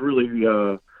 It's really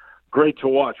great to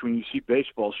watch when you see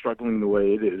baseball struggling the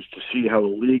way it is, to see how the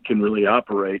league can really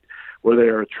operate, where they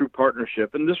are a true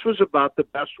partnership. And this was about the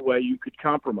best way you could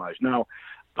compromise. Now,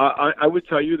 I would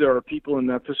tell you there are people in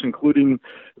Memphis, including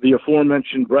the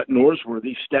aforementioned Brett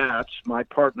Norsworthy, Stats, my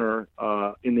partner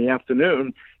in the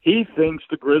afternoon. He thinks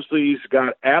the Grizzlies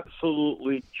got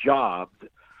absolutely jobbed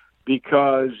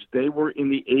because they were in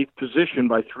the 8th position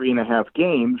by 3.5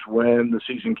 games when the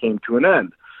season came to an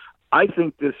end. I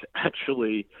think this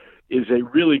actually is a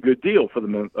really good deal for the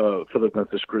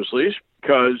Memphis Grizzlies,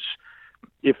 because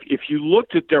if you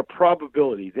looked at their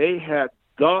probability, they had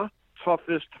the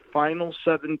toughest final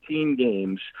 17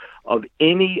 games of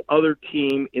any other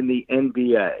team in the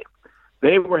NBA.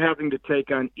 They were having to take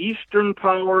on Eastern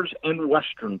powers and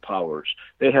Western powers.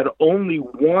 They had only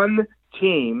one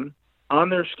team on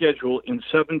their schedule in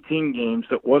 17 games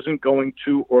that wasn't going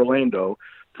to Orlando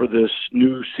for this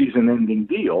new season-ending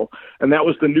deal, and that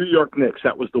was the New York Knicks.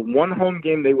 That was the one home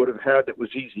game they would have had that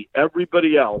was easy.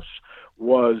 Everybody else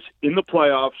was in the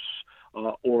playoffs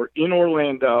or in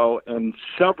Orlando, and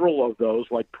several of those,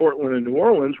 like Portland and New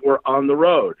Orleans, were on the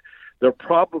road. Their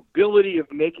probability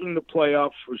of making the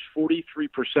playoffs was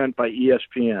 43% by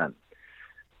ESPN.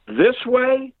 This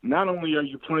way, not only are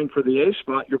you playing for the A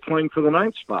spot, you're playing for the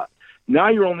 9th spot. Now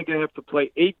you're only going to have to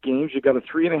play 8 games. You've got a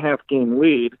 3.5-game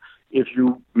lead. If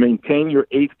you maintain your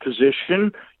 8th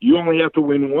position, you only have to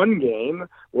win 1 game,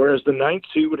 whereas the 9th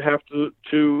seed would have to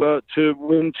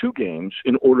win 2 games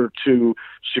in order to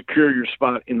secure your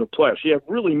spot in the playoffs. You have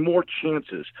really more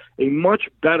chances, a much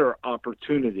better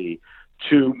opportunity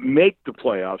to make the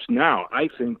playoffs now, I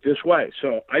think, this way.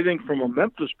 So I think from a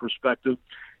Memphis perspective,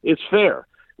 it's fair.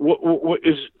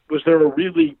 Was there a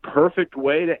really perfect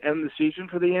way to end the season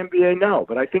for the NBA? No,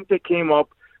 but I think they came up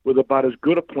with about as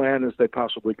good a plan as they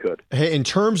possibly could. Hey, in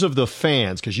terms of the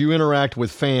fans, because you interact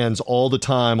with fans all the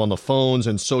time on the phones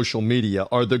and social media,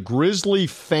 are the Grizzly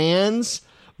fans,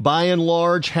 by and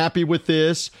large, happy with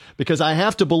this? Because I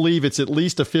have to believe it's at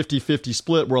least a 50-50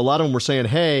 split where a lot of them were saying,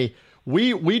 hey,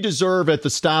 we deserve at the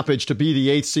stoppage to be the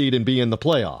 8th seed and be in the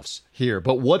playoffs here.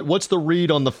 But what's the read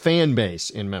on the fan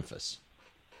base in Memphis?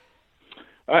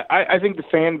 I think the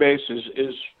fan base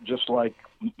is just like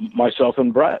myself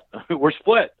and Brett. We're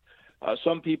split.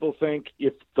 Some people think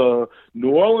if the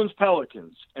New Orleans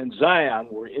Pelicans and Zion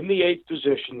were in the 8th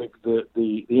position,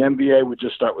 the NBA would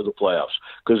just start with the playoffs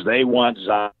because they want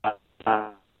Zion.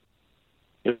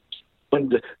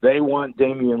 They want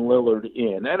Damian Lillard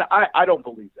in. And I don't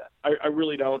believe that. I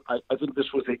really don't. I think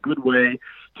this was a good way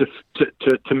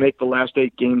to make the last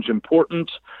 8 games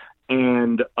important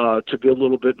and to be a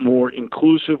little bit more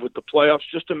inclusive with the playoffs,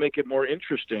 just to make it more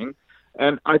interesting.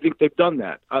 And I think they've done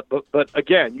that. But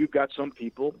again, you've got some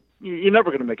people, you're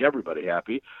never going to make everybody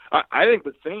happy. I think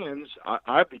with fans,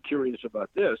 I'd be curious about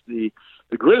this. The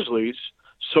Grizzlies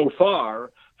so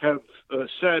far have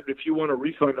said if you want a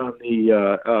refund on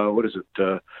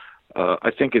the,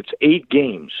 I think it's 8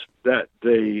 games that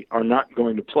they are not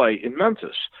going to play in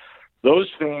Memphis. Those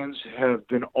fans have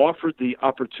been offered the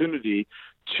opportunity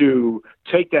to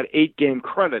take that 8-game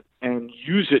credit and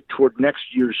use it toward next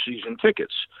year's season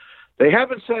tickets. They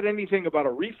haven't said anything about a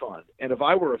refund, and if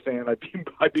I were a fan,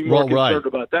 I'd be more concerned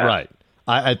about that. Right.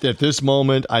 At this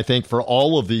moment, I think for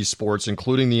all of these sports,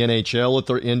 including the NHL at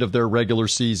the end of their regular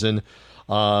season,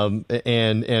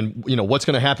 and you know what's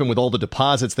going to happen with all the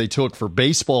deposits they took for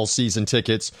baseball season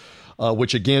tickets,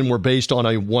 which again were based on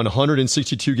a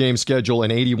 162 game schedule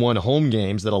and 81 home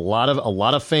games that a lot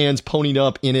of fans ponied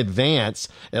up in advance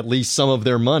at least some of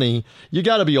their money. You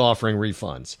got to be offering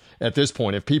refunds at this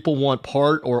point. If people want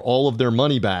part or all of their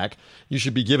money back, you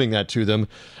should be giving that to them.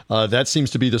 That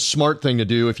seems to be the smart thing to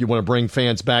do if you want to bring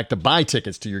fans back to buy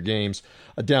tickets to your games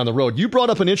down the road. You brought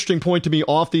up an interesting point to me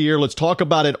off the air. Let's talk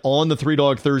about it on the 3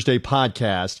 Dog Thursday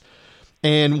podcast.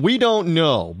 And we don't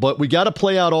know, but we got to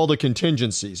play out all the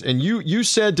contingencies. And you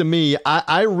said to me,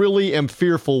 I really am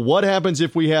fearful. What happens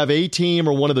if we have a team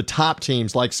or one of the top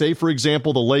teams, like, say, for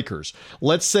example, the Lakers?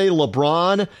 Let's say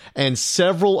LeBron and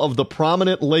several of the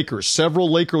prominent Lakers,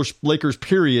 Lakers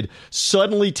period,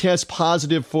 suddenly test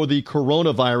positive for the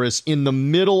coronavirus in the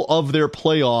middle of their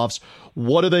playoffs.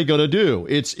 What are they going to do?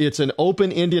 It's an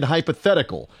open-ended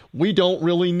hypothetical. We don't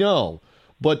really know.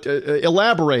 But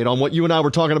elaborate on what you and I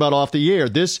were talking about off the air.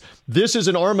 This is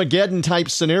an Armageddon-type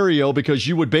scenario because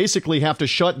you would basically have to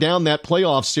shut down that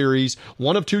playoff series,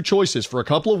 one of 2 choices, for a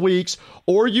couple of weeks,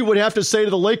 or you would have to say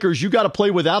to the Lakers, you got to play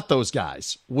without those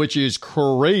guys, which is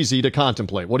crazy to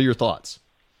contemplate. What are your thoughts?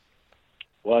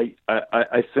 Well,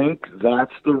 I think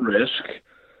that's the risk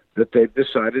that they've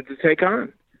decided to take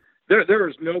on. There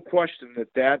is no question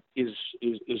that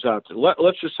is out there.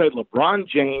 Let's just say LeBron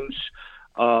James,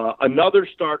 another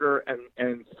starter,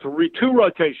 and 2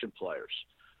 rotation players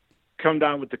come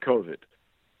down with the COVID.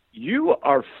 You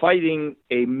are fighting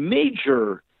a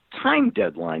major time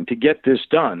deadline to get this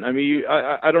done. I mean,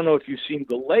 I don't know if you've seen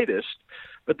the latest,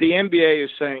 but the NBA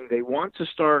is saying they want to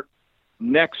start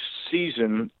next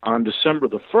season on December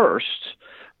the 1st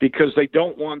because they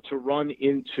don't want to run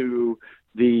into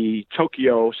the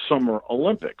Tokyo Summer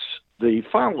Olympics the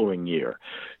following year.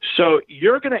 So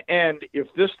you're going to end, if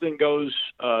this thing goes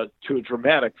to a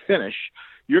dramatic finish,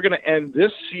 you're going to end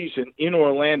this season in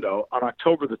Orlando on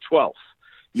October the 12th.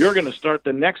 You're going to start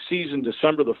the next season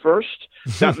December the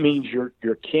 1st. That means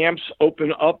your camps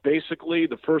open up basically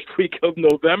the first week of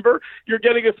November. You're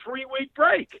getting a 3-week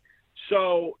break.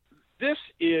 So this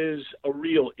is a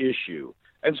real issue.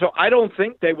 And so I don't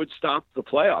think they would stop the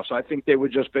playoffs. I think they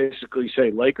would just basically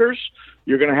say, Lakers,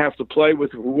 you're going to have to play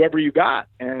with whoever you got.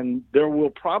 And there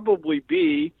will probably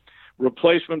be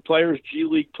replacement players, G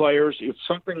League players. If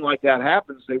something like that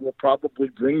happens, they will probably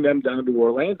bring them down to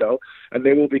Orlando, and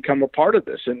they will become a part of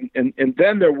this. And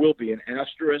then there will be an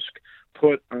asterisk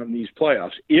put on these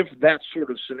playoffs if that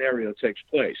sort of scenario takes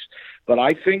place. But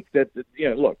I think that,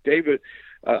 look,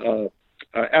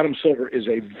 Adam Silver is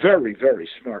a very, very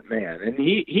smart man, and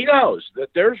he knows that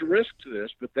there's risk to this,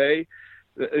 but they're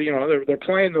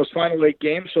playing those final 8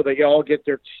 games so they all get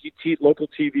their local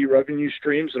TV revenue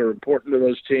streams that are important to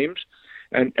those teams,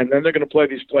 and then they're going to play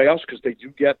these playoffs because they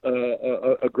do get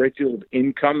a great deal of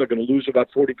income. They're going to lose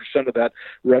about 40% of that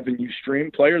revenue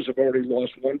stream. Players have already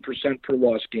lost 1% per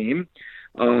lost game.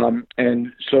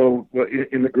 And so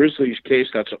in the Grizzlies case,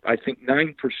 that's, I think,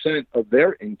 9% of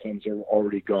their incomes are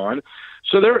already gone.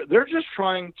 So they're just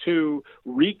trying to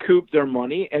recoup their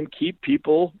money and keep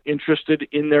people interested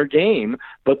in their game.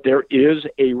 But there is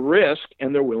a risk,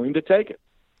 and they're willing to take it.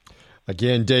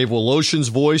 Again, Dave Woloshin's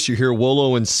voice. You hear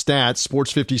Wolo and Stats.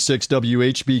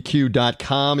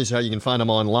 Sports56WHBQ.com is how you can find him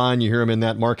online. You hear him in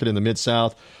that market in the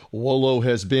Mid-South. Wolo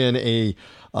has been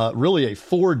really a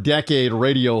 4-decade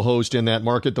radio host in that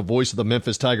market, the voice of the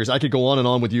Memphis Tigers. I could go on and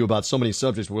on with you about so many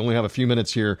subjects. We only have a few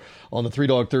minutes here on the Three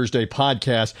Dog Thursday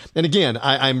podcast. And again,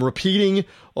 I'm repeating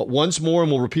once more,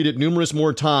 and we'll repeat it numerous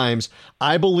more times.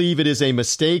 I believe it is a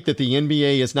mistake that the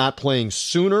NBA is not playing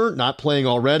sooner, not playing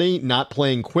already, not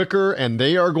playing quicker, and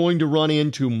they are going to run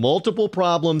into multiple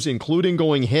problems, including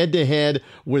going head-to-head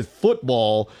with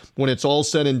football when it's all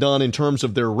said and done in terms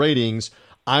of their ratings.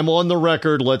 I'm on the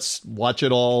record. Let's watch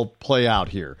it all play out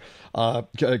here.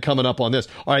 Coming up on this.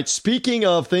 All right, speaking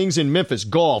of things in Memphis,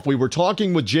 golf. We were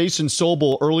talking with Jason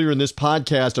Sobel earlier in this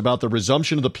podcast about the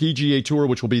resumption of the PGA Tour,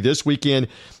 which will be this weekend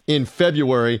in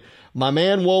February. My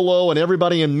man Wolo and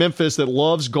everybody in Memphis that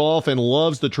loves golf and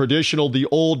loves the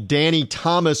old Danny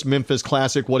Thomas Memphis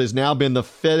Classic, what has now been the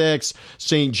FedEx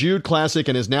St. Jude Classic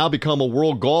and has now become a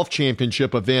World Golf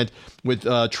Championship event with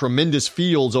tremendous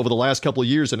fields over the last couple of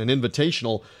years and an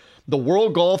invitational. The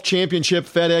World Golf Championship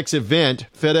FedEx event,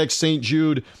 FedEx St.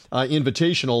 Jude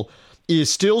Invitational,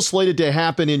 is still slated to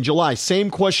happen in July.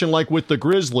 Same question like with the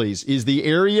Grizzlies. Is the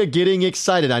area getting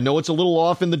excited? I know it's a little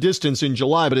off in the distance in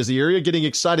July, but is the area getting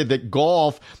excited that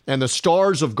golf and the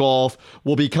stars of golf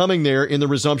will be coming there in the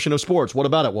resumption of sports? What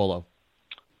about it, Wolo?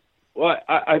 Well,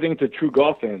 I think the true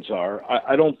golf fans are.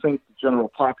 I don't think the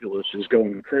general populace is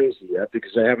going crazy yet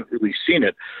because they haven't really seen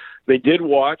it. They did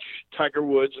watch Tiger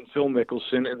Woods and Phil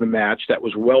Mickelson in the match. That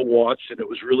was well watched, and it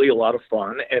was really a lot of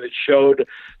fun. And it showed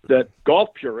that golf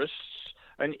purists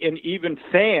and even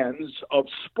fans of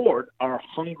sport are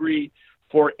hungry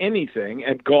for anything,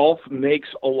 and golf makes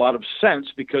a lot of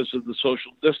sense because of the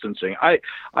social distancing. I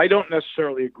don't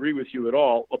necessarily agree with you at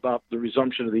all about the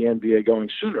resumption of the NBA going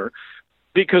sooner,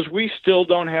 because we still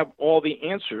don't have all the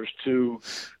answers to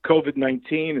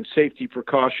COVID-19 and safety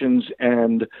precautions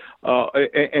and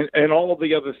all of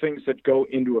the other things that go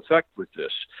into effect with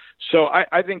this. So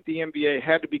I think the NBA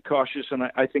had to be cautious, and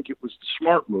I think it was the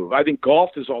smart move. I think golf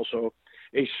is also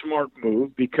a smart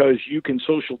move because you can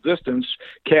social distance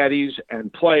caddies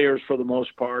and players for the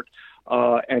most part,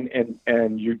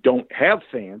 and you don't have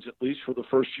fans, at least for the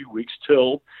first few weeks,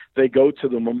 till they go to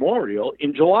the Memorial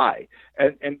in July.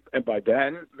 And by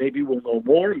then, maybe we'll know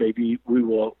more. Maybe we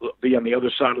will be on the other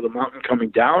side of the mountain coming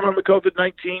down on the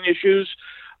COVID-19 issues.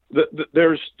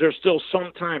 There's still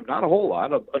some time, not a whole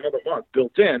lot, another month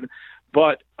built in.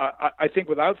 But I think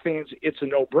without fans, it's a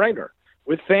no-brainer.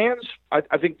 With fans,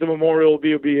 I think the Memorial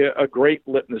will be a great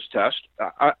litmus test.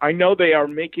 I know they are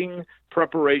making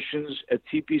preparations at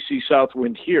TPC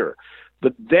Southwind here,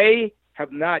 but they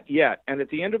have not yet. And at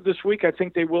the end of this week, I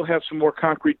think they will have some more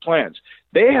concrete plans.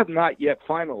 They have not yet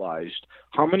finalized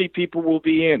how many people will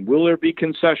be in. Will there be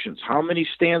concessions? How many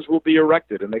stands will be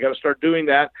erected? And they got to start doing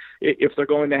that if they're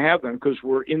going to have them, because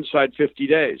we're inside 50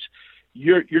 days.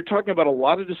 You're talking about a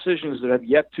lot of decisions that have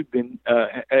yet to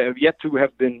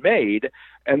have been made,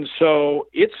 and so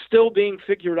it's still being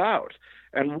figured out.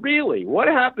 And really, what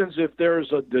happens if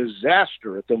there's a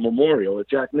disaster at the Memorial, at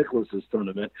Jack Nicklaus's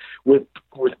tournament, with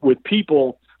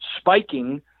people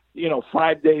spiking,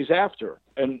 5 days after?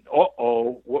 And what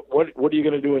are you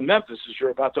going to do in Memphis as you're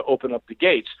about to open up the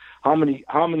gates? How many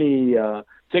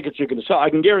tickets you're going to sell? I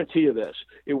can guarantee you this: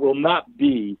 it will not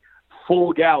be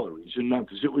full galleries in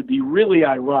Memphis. It would be really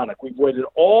ironic. We've waited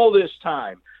all this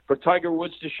time for Tiger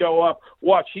Woods to show up.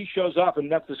 Watch, he shows up, and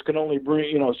Memphis can only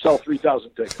sell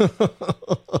 3,000 tickets.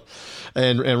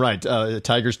 and right,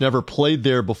 Tiger's never played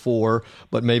there before,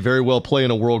 but may very well play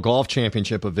in a World Golf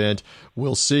Championship event.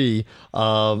 We'll see.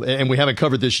 And we haven't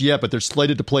covered this yet, but they're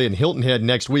slated to play in Hilton Head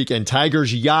next week, and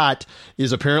Tiger's yacht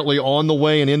is apparently on the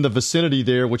way and in the vicinity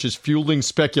there, which is fueling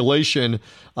speculation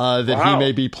that he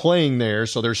may be playing there.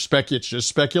 So it's just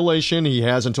speculation. He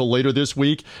has until later this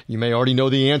week. You may already know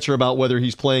the answer about whether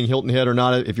he's playing Hilton Head or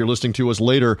not if you're listening to us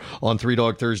later on Three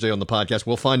Dog Thursday on the podcast.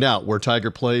 We'll find out where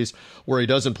Tiger plays, where he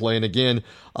doesn't play. And again,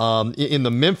 in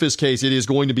the Memphis case, it is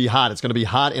going to be hot. It's going to be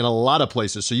hot in a lot of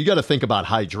places. So you got to think about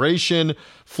hydration,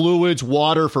 fluids,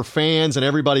 water for fans and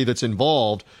everybody that's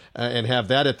involved, and have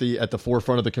that at the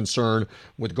forefront of the concern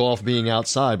with golf being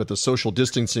outside. But the social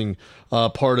distancing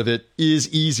part of it is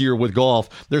easier with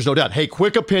golf. There's no doubt. Hey,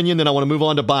 quick opinion, then I want to move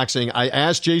on to boxing. I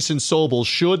asked Jason Sobel,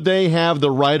 should they have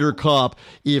the Ryder Cup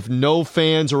if no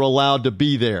fans are allowed to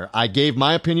be there? I gave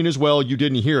my opinion as well. You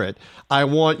didn't hear it. I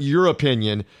want your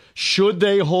opinion. Should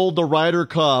they hold the Ryder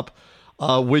Cup,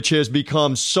 which has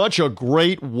become such a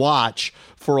great watch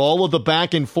for all of the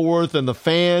back and forth and the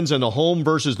fans and the home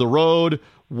versus the road?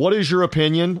 What is your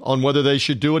opinion on whether they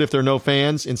should do it if there are no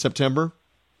fans in September?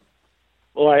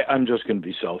 Well, I'm just going to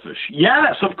be selfish.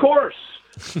 Yes, of course.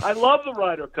 I love the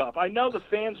Ryder Cup. I know the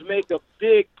fans make a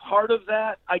big part of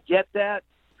that. I get that.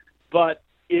 But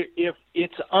if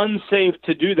it's unsafe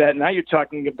to do that, now you're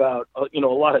talking about a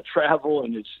lot of travel,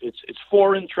 and it's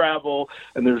foreign travel,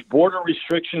 and there's border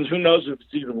restrictions. Who knows if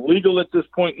it's even legal at this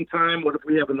point in time? What if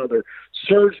we have another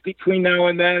surge between now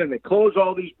and then, and they close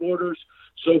all these borders?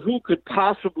 So who could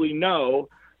possibly know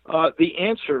the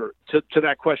answer to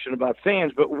that question about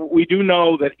fans? But we do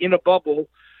know that in a bubble,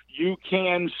 you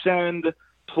can send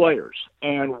players,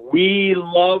 and we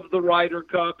love the Ryder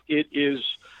Cup. It is,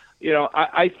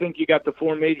 I think you got the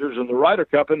four majors in the Ryder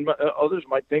Cup, and others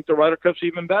might think the Ryder Cup's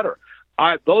even better.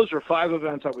 Those are 5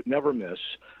 events I would never miss,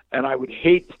 and I would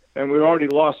hate. And we already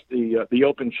lost the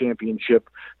Open Championship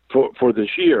for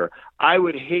this year. I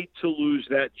would hate to lose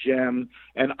that gem,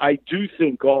 and I do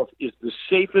think golf is the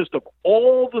safest of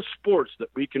all the sports that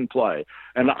we can play.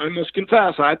 And I must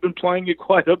confess, I've been playing it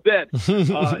quite a bit,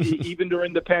 even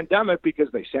during the pandemic, because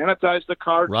they sanitize the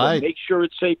carts and make sure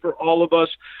it's safe for all of us.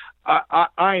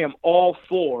 I am all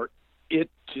for it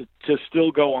to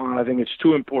still go on. I think it's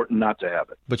too important not to have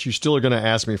it. But you still are going to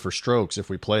ask me for strokes if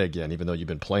we play again, even though you've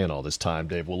been playing all this time.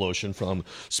 Dave Woloshin from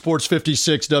Sports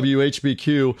 56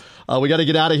 WHBQ. We got to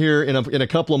get out of here in a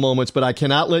couple of moments, but I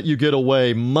cannot let you get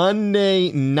away.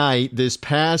 Monday night, this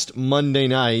past Monday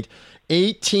night,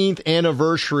 18th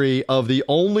anniversary of the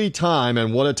only time,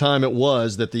 and what a time it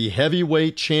was, that the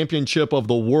heavyweight championship of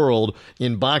the world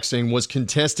in boxing was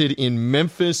contested in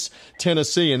Memphis,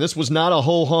 Tennessee. And this was not a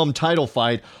ho-hum title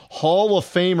fight. Hall of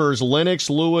Famers Lennox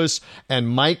Lewis and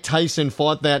Mike Tyson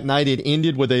fought that night. It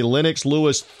ended with a Lennox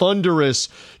Lewis thunderous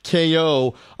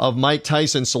KO of Mike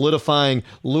Tyson, solidifying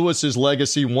Lewis's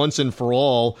legacy once and for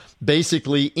all,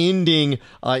 basically ending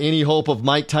any hope of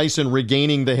Mike Tyson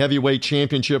regaining the heavyweight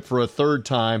championship for a third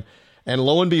time. And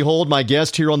lo and behold, my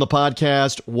guest here on the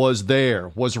podcast was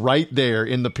right there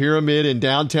in the Pyramid in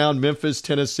downtown Memphis,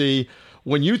 Tennessee.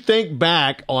 When you think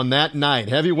back on that night,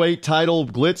 heavyweight title,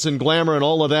 glitz and glamour and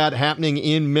all of that happening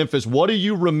in Memphis, what do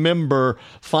you remember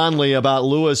fondly about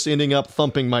Lewis ending up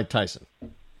thumping Mike Tyson?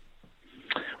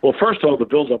 Well, first of all, the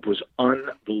buildup was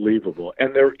unbelievable.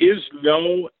 And there is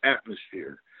no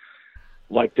atmosphere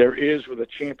like there is with a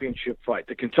championship fight.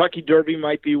 The Kentucky Derby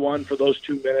might be one for those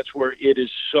 2 minutes where it is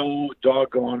so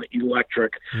doggone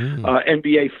electric.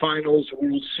 NBA Finals,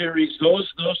 World Series,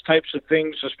 those types of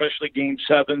things, especially Game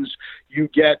 7s, you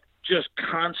get just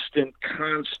constant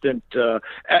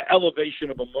elevation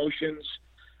of emotions.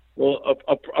 Well,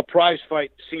 a prize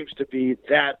fight seems to be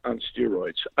that on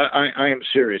steroids. I am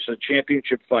serious, a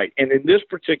championship fight. And in this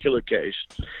particular case,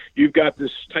 you've got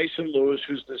this Tyson Lewis,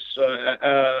 who's this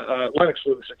Lennox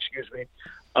Lewis,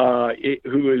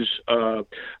 who is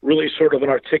really sort of an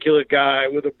articulate guy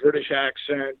with a British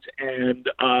accent. And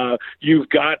you've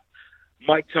got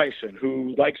Mike Tyson,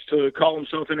 who likes to call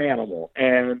himself an animal.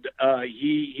 And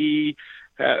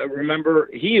remember,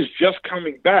 he is just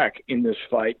coming back in this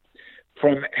fight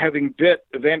from having bit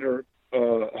Evander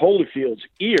Holyfield's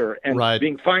ear and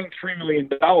being fined $3 million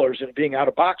and being out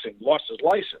of boxing, lost his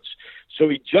license. So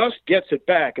he just gets it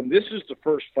back, and this is the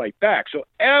first fight back. So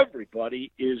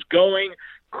everybody is going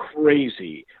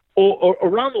crazy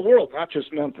around the world, not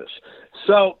just Memphis.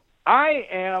 So I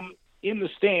am in the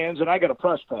stands, and I got a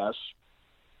press pass,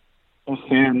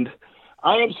 and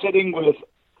I am sitting with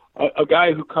a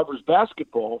guy who covers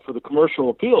basketball for the Commercial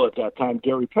Appeal at that time,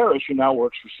 Gary Parrish, who now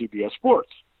works for CBS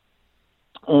Sports.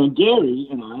 And Gary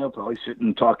and I are probably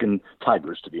sitting talking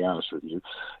Tigers, to be honest with you.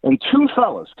 And two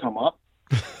fellas come up,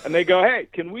 and they go, "Hey,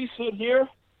 can we sit here?"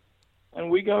 And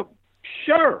we go,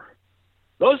 "Sure."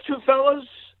 Those two fellas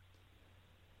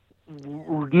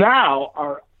now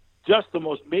are just the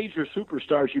most major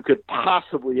superstars you could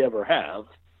possibly ever have.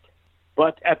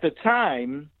 But at the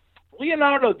time,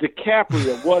 Leonardo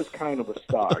DiCaprio was kind of a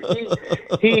star.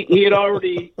 He had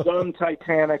already done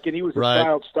Titanic, and he was a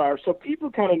child star, so people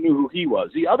kind of knew who he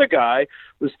was. The other guy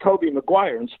was Tobey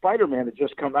Maguire, and Spider-Man had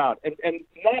just come out. And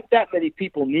not that many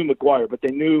people knew Maguire, but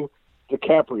they knew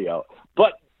DiCaprio.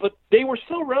 But they were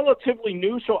still relatively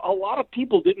new, so a lot of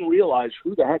people didn't realize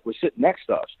who the heck was sitting next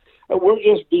to us. We're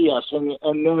just BS.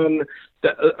 And then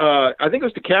I think it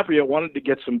was DiCaprio wanted to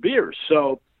get some beers,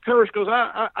 so Parrish goes,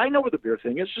 I know where the beer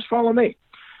thing is. Just follow me.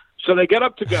 So they get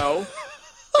up to go,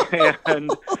 and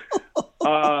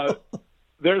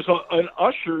there's an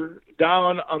usher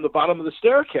down on the bottom of the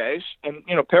staircase, and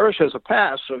Parrish has a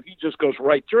pass, so he just goes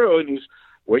right through, and he's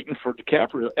waiting for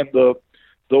DiCaprio. And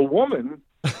the woman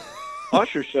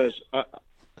usher says,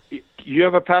 "You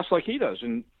have a pass like he does,"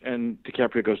 and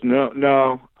DiCaprio goes,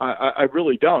 "No, I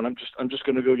really don't. I'm just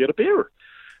going to go get a beer."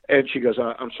 And she goes,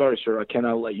 "I'm sorry, sir. I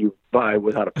cannot let you by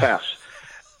without a pass."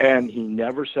 And he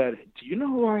never said, "Do you know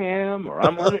who I am?" Or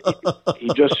 "I'm on it." He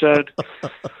just said,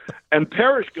 and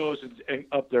Parrish goes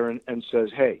up there and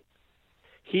says, "Hey,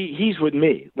 he's with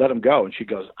me. Let him go." And she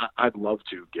goes, I'd love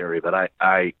to, Gary, but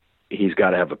he's got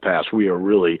to have a pass. We are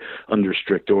really under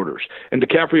strict orders." And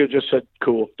DiCaprio just said,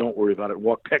 "Cool, don't worry about it.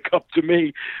 Walk back up to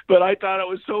me." But I thought it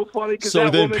was so funny because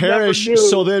Parrish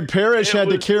had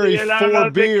to carry 4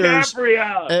 beers.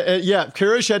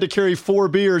 Parrish had to carry 4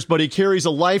 beers, but he carries a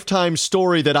lifetime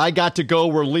story that I got to go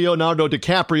where Leonardo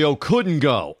DiCaprio couldn't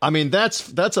go. I mean,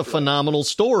 that's a phenomenal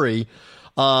story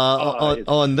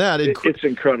on that. It's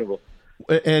incredible.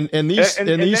 And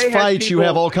these fights, you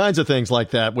have all kinds of things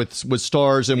like that with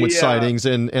stars and with sightings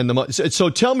so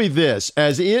tell me this: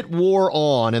 as it wore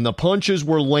on and the punches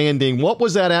were landing, what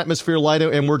was that atmosphere like?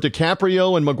 And were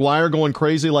DiCaprio and Maguire going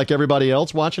crazy like everybody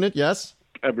else watching it? Yes.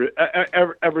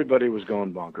 Everybody was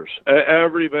going bonkers.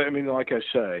 Everybody. I mean, like I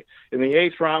say, in the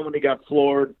 8th round when he got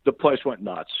floored, the place went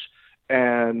nuts,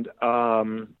 and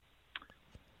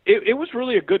It was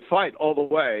really a good fight all the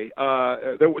way.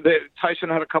 Tyson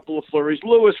had a couple of flurries.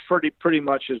 Lewis pretty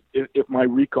much, if my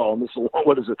recall, and this is,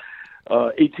 what is it,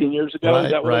 18 years ago?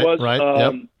 Is that what it was?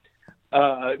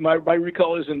 Right. My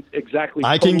recall isn't exactly.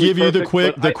 I can give you the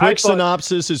quick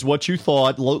synopsis is what you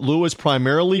thought. Lewis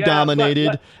primarily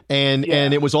dominated, and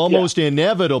it was almost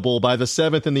inevitable by the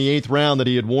 7th and the 8th round that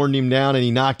he had worn him down and he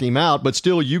knocked him out. But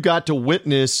still, you got to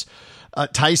witness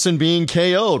Tyson being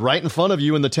KO'd right in front of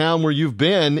you in the town where you've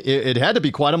been. It had to be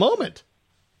quite a moment.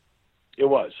 It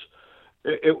was.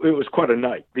 It was quite a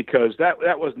night because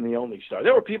that wasn't the only star.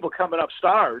 There were people coming up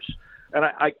stars, and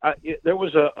there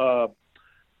was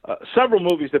several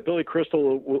movies that Billy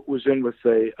Crystal was in with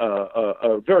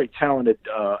a very talented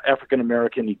African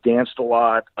American. He danced a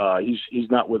lot. He's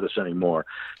not with us anymore.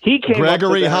 He came.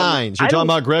 Gregory Hines. You're talking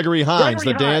about Gregory Hines,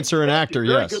 the dancer and actor.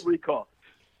 Very yes. Good recall.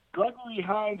 Gregory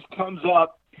Hines comes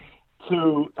up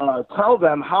to tell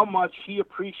them how much he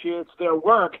appreciates their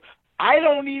work. I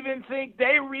don't even think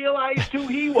they realized who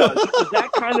he was. It was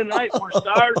that kind of night where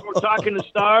stars were talking to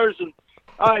stars, and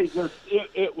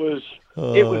it was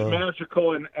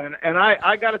magical. And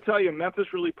I got to tell you, Memphis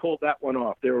really pulled that one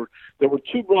off. There were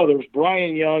 2 brothers,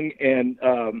 Brian Young and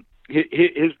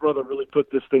his brother, really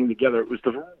put this thing together. It was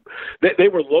they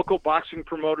were local boxing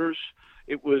promoters.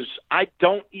 It was, I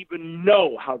don't even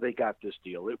know how they got this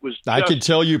deal. It was. I can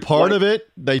tell you part of it.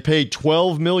 They paid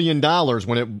 $12 million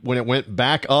when it went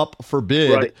back up for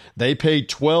bid. Right. They paid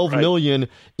 $12 million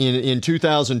in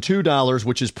 2002 dollars,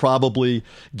 which is probably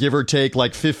give or take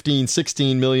like 15,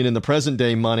 16 million in the present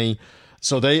day money.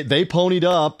 So they ponied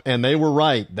up, and they were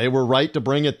right. They were right to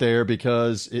bring it there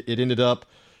because it ended up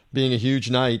being a huge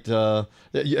night.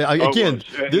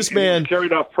 This man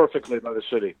carried off perfectly by the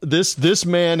city. This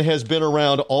man has been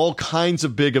around all kinds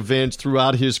of big events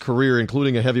throughout his career,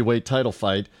 including a heavyweight title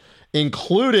fight,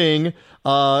 including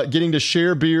getting to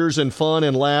share beers and fun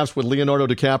and laughs with Leonardo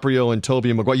DiCaprio and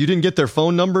Tobey Maguire. You didn't get their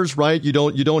phone numbers, right? You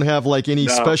don't have like any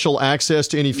special access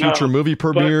to any future movie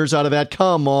premieres out of that.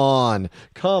 Come on.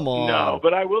 No,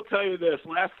 but I will tell you this.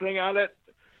 Last thing on it,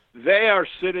 they are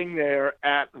sitting there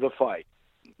at the fight.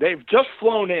 They've just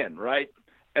flown in, right?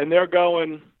 And they're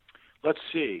going, let's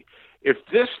see. if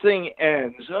this thing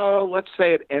ends, let's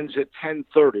say it ends at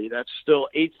 10:30. That's still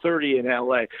 8:30 in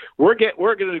LA. We're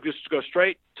going to just go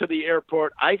straight to the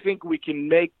airport. I think we can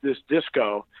make this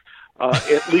disco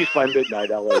at least by midnight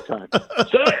LA time.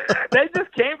 So they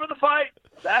just came for the fight.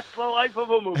 That's the life of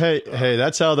a movie. Hey,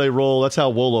 that's how they roll. That's how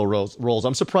Wolo rolls.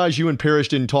 I'm surprised you and Parrish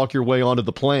didn't talk your way onto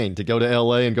the plane to go to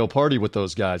L.A. and go party with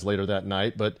those guys later that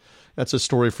night, but that's a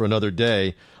story for another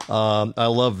day. I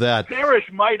love that. Parrish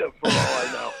might have, for all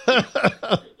I know.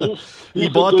 He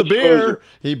bought the beer.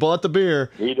 He bought the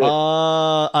beer. He did.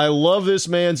 I love this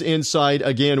man's insight.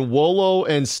 Again, Wolo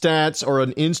and Stats are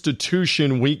an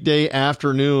institution weekday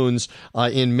afternoons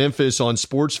in Memphis on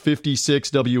Sports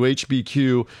 56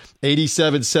 WHBQ,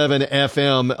 87.7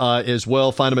 FM as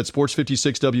well. Find them at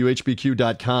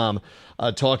sports56whbq.com.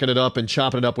 Talking it up and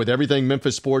chopping it up with everything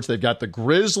Memphis sports. They've got the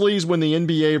Grizzlies when the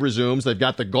NBA resumes. They've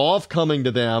got the golf coming to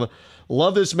them.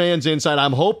 Love this man's insight.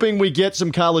 I'm hoping we get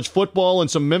some college football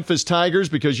and some Memphis Tigers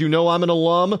because you know I'm an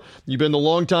alum. You've been the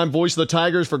longtime voice of the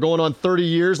Tigers for going on 30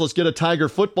 years. Let's get a Tiger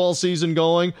football season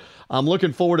going. I'm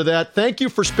looking forward to that. Thank you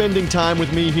for spending time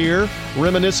with me here,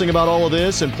 reminiscing about all of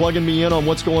this and plugging me in on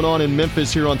what's going on in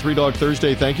Memphis here on Three Dog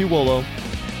Thursday. Thank you, Wolo.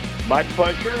 My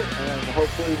pleasure, and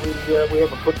hopefully we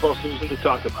have a football season to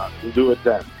talk about. We'll do it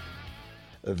then.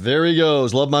 There he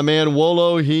goes. Love my man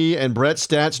Wolo. He and Brett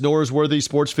Stats Norsworthy,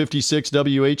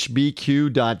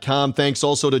 sports56whbq.com. Thanks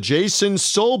also to Jason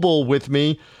Sobel with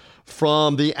me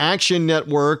from the Action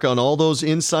Network on all those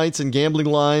insights and gambling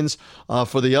lines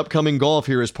for the upcoming golf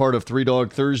here as part of Three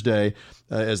Dog Thursday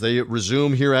as they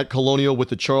resume here at Colonial with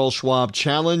the Charles Schwab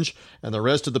Challenge, and the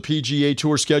rest of the PGA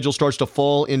Tour schedule starts to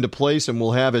fall into place, and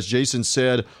we'll have, as Jason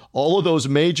said, all of those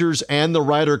majors and the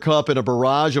Ryder Cup in a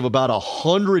barrage of about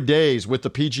 100 days with the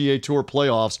PGA Tour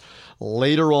playoffs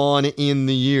later on in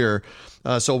the year.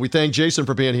 So we thank Jason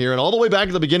for being here. And all the way back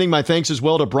at the beginning, my thanks as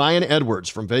well to Brian Edwards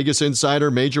from Vegas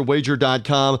Insider,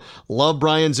 MajorWager.com. Love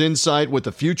Brian's insight with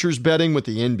the futures betting with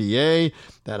the NBA.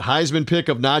 That Heisman pick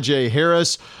of Najee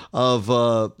Harris of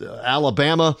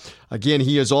Alabama. Again,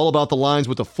 he is all about the lines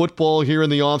with the football here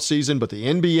in the offseason, but the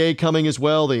NBA coming as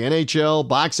well, the NHL,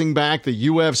 boxing back, the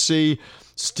UFC.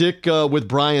 Stick with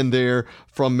Brian there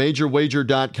from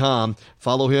MajorWager.com.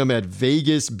 Follow him at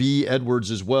Vegas B.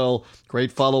 Edwards as well.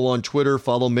 Great follow on Twitter.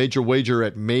 Follow Major Wager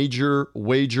at Major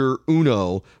Wager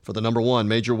Uno for the number one,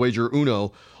 Major Wager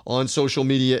Uno on social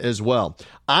media as well.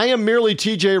 I am merely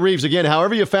TJ Reeves. Again,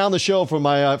 however you found the show, from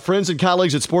my friends and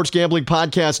colleagues at Sports Gambling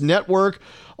Podcast Network,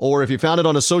 or if you found it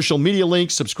on a social media link,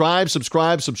 subscribe.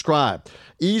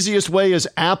 Easiest way is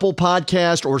Apple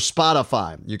Podcast or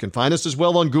Spotify. You can find us as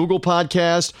well on Google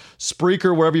Podcast,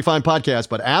 Spreaker, wherever you find podcasts.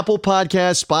 But Apple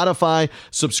Podcast, Spotify,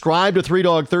 subscribe to Three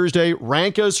Dog Thursday,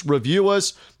 rank us, review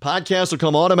us. Podcasts will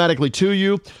come automatically to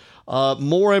you.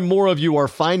 More and more of you are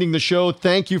finding the show.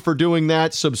 Thank you for doing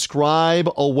that. Subscribe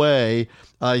away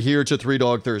here to Three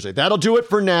Dog Thursday. That'll do it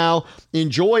for now.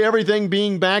 Enjoy everything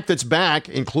being back that's back,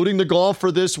 including the golf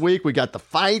for this week. We got the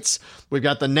fights. We've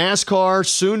got the NASCAR,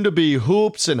 soon to be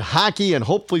hoops and hockey and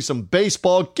hopefully some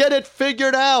baseball. Get it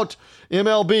figured out.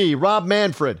 MLB, Rob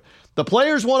Manfred. The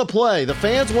players want to play. The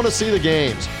fans want to see the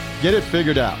games. Get it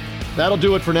figured out. That'll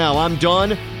do it for now. I'm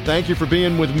done. Thank you for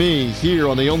being with me here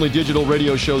on the only digital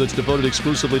radio show that's devoted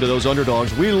exclusively to those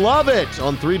underdogs. We love it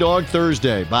on Three Dog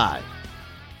Thursday. Bye.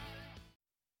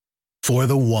 For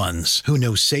the ones who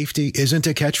know safety isn't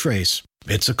a catchphrase,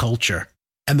 it's a culture.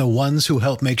 And the ones who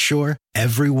help make sure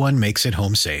everyone makes it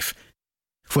home safe.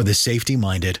 For the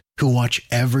safety-minded who watch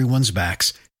everyone's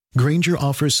backs, Grainger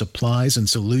offers supplies and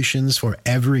solutions for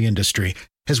every industry,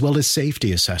 as well as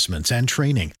safety assessments and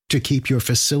training to keep your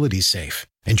facilities safe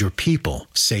and your people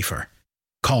safer.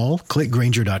 Call, click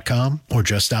Grainger.com, or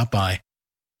just stop by.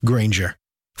 Grainger,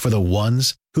 for the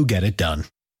ones who get it done.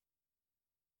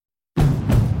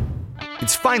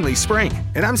 It's finally spring,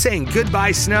 and I'm saying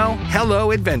goodbye snow,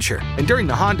 hello adventure. And during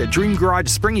the Honda Dream Garage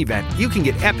Spring Event, you can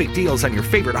get epic deals on your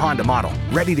favorite Honda model.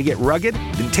 Ready to get rugged?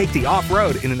 Then take the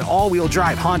off-road in an all-wheel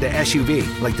drive Honda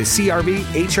SUV, like the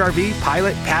CR-V, HR-V,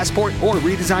 Pilot, Passport, or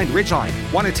redesigned Ridgeline.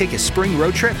 Want to take a spring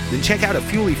road trip? Then check out a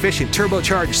fuel-efficient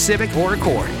turbocharged Civic or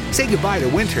Accord. Say goodbye to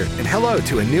winter and hello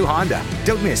to a new Honda.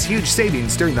 Don't miss huge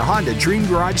savings during the Honda Dream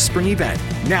Garage Spring Event,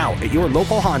 now at your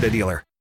local Honda dealer.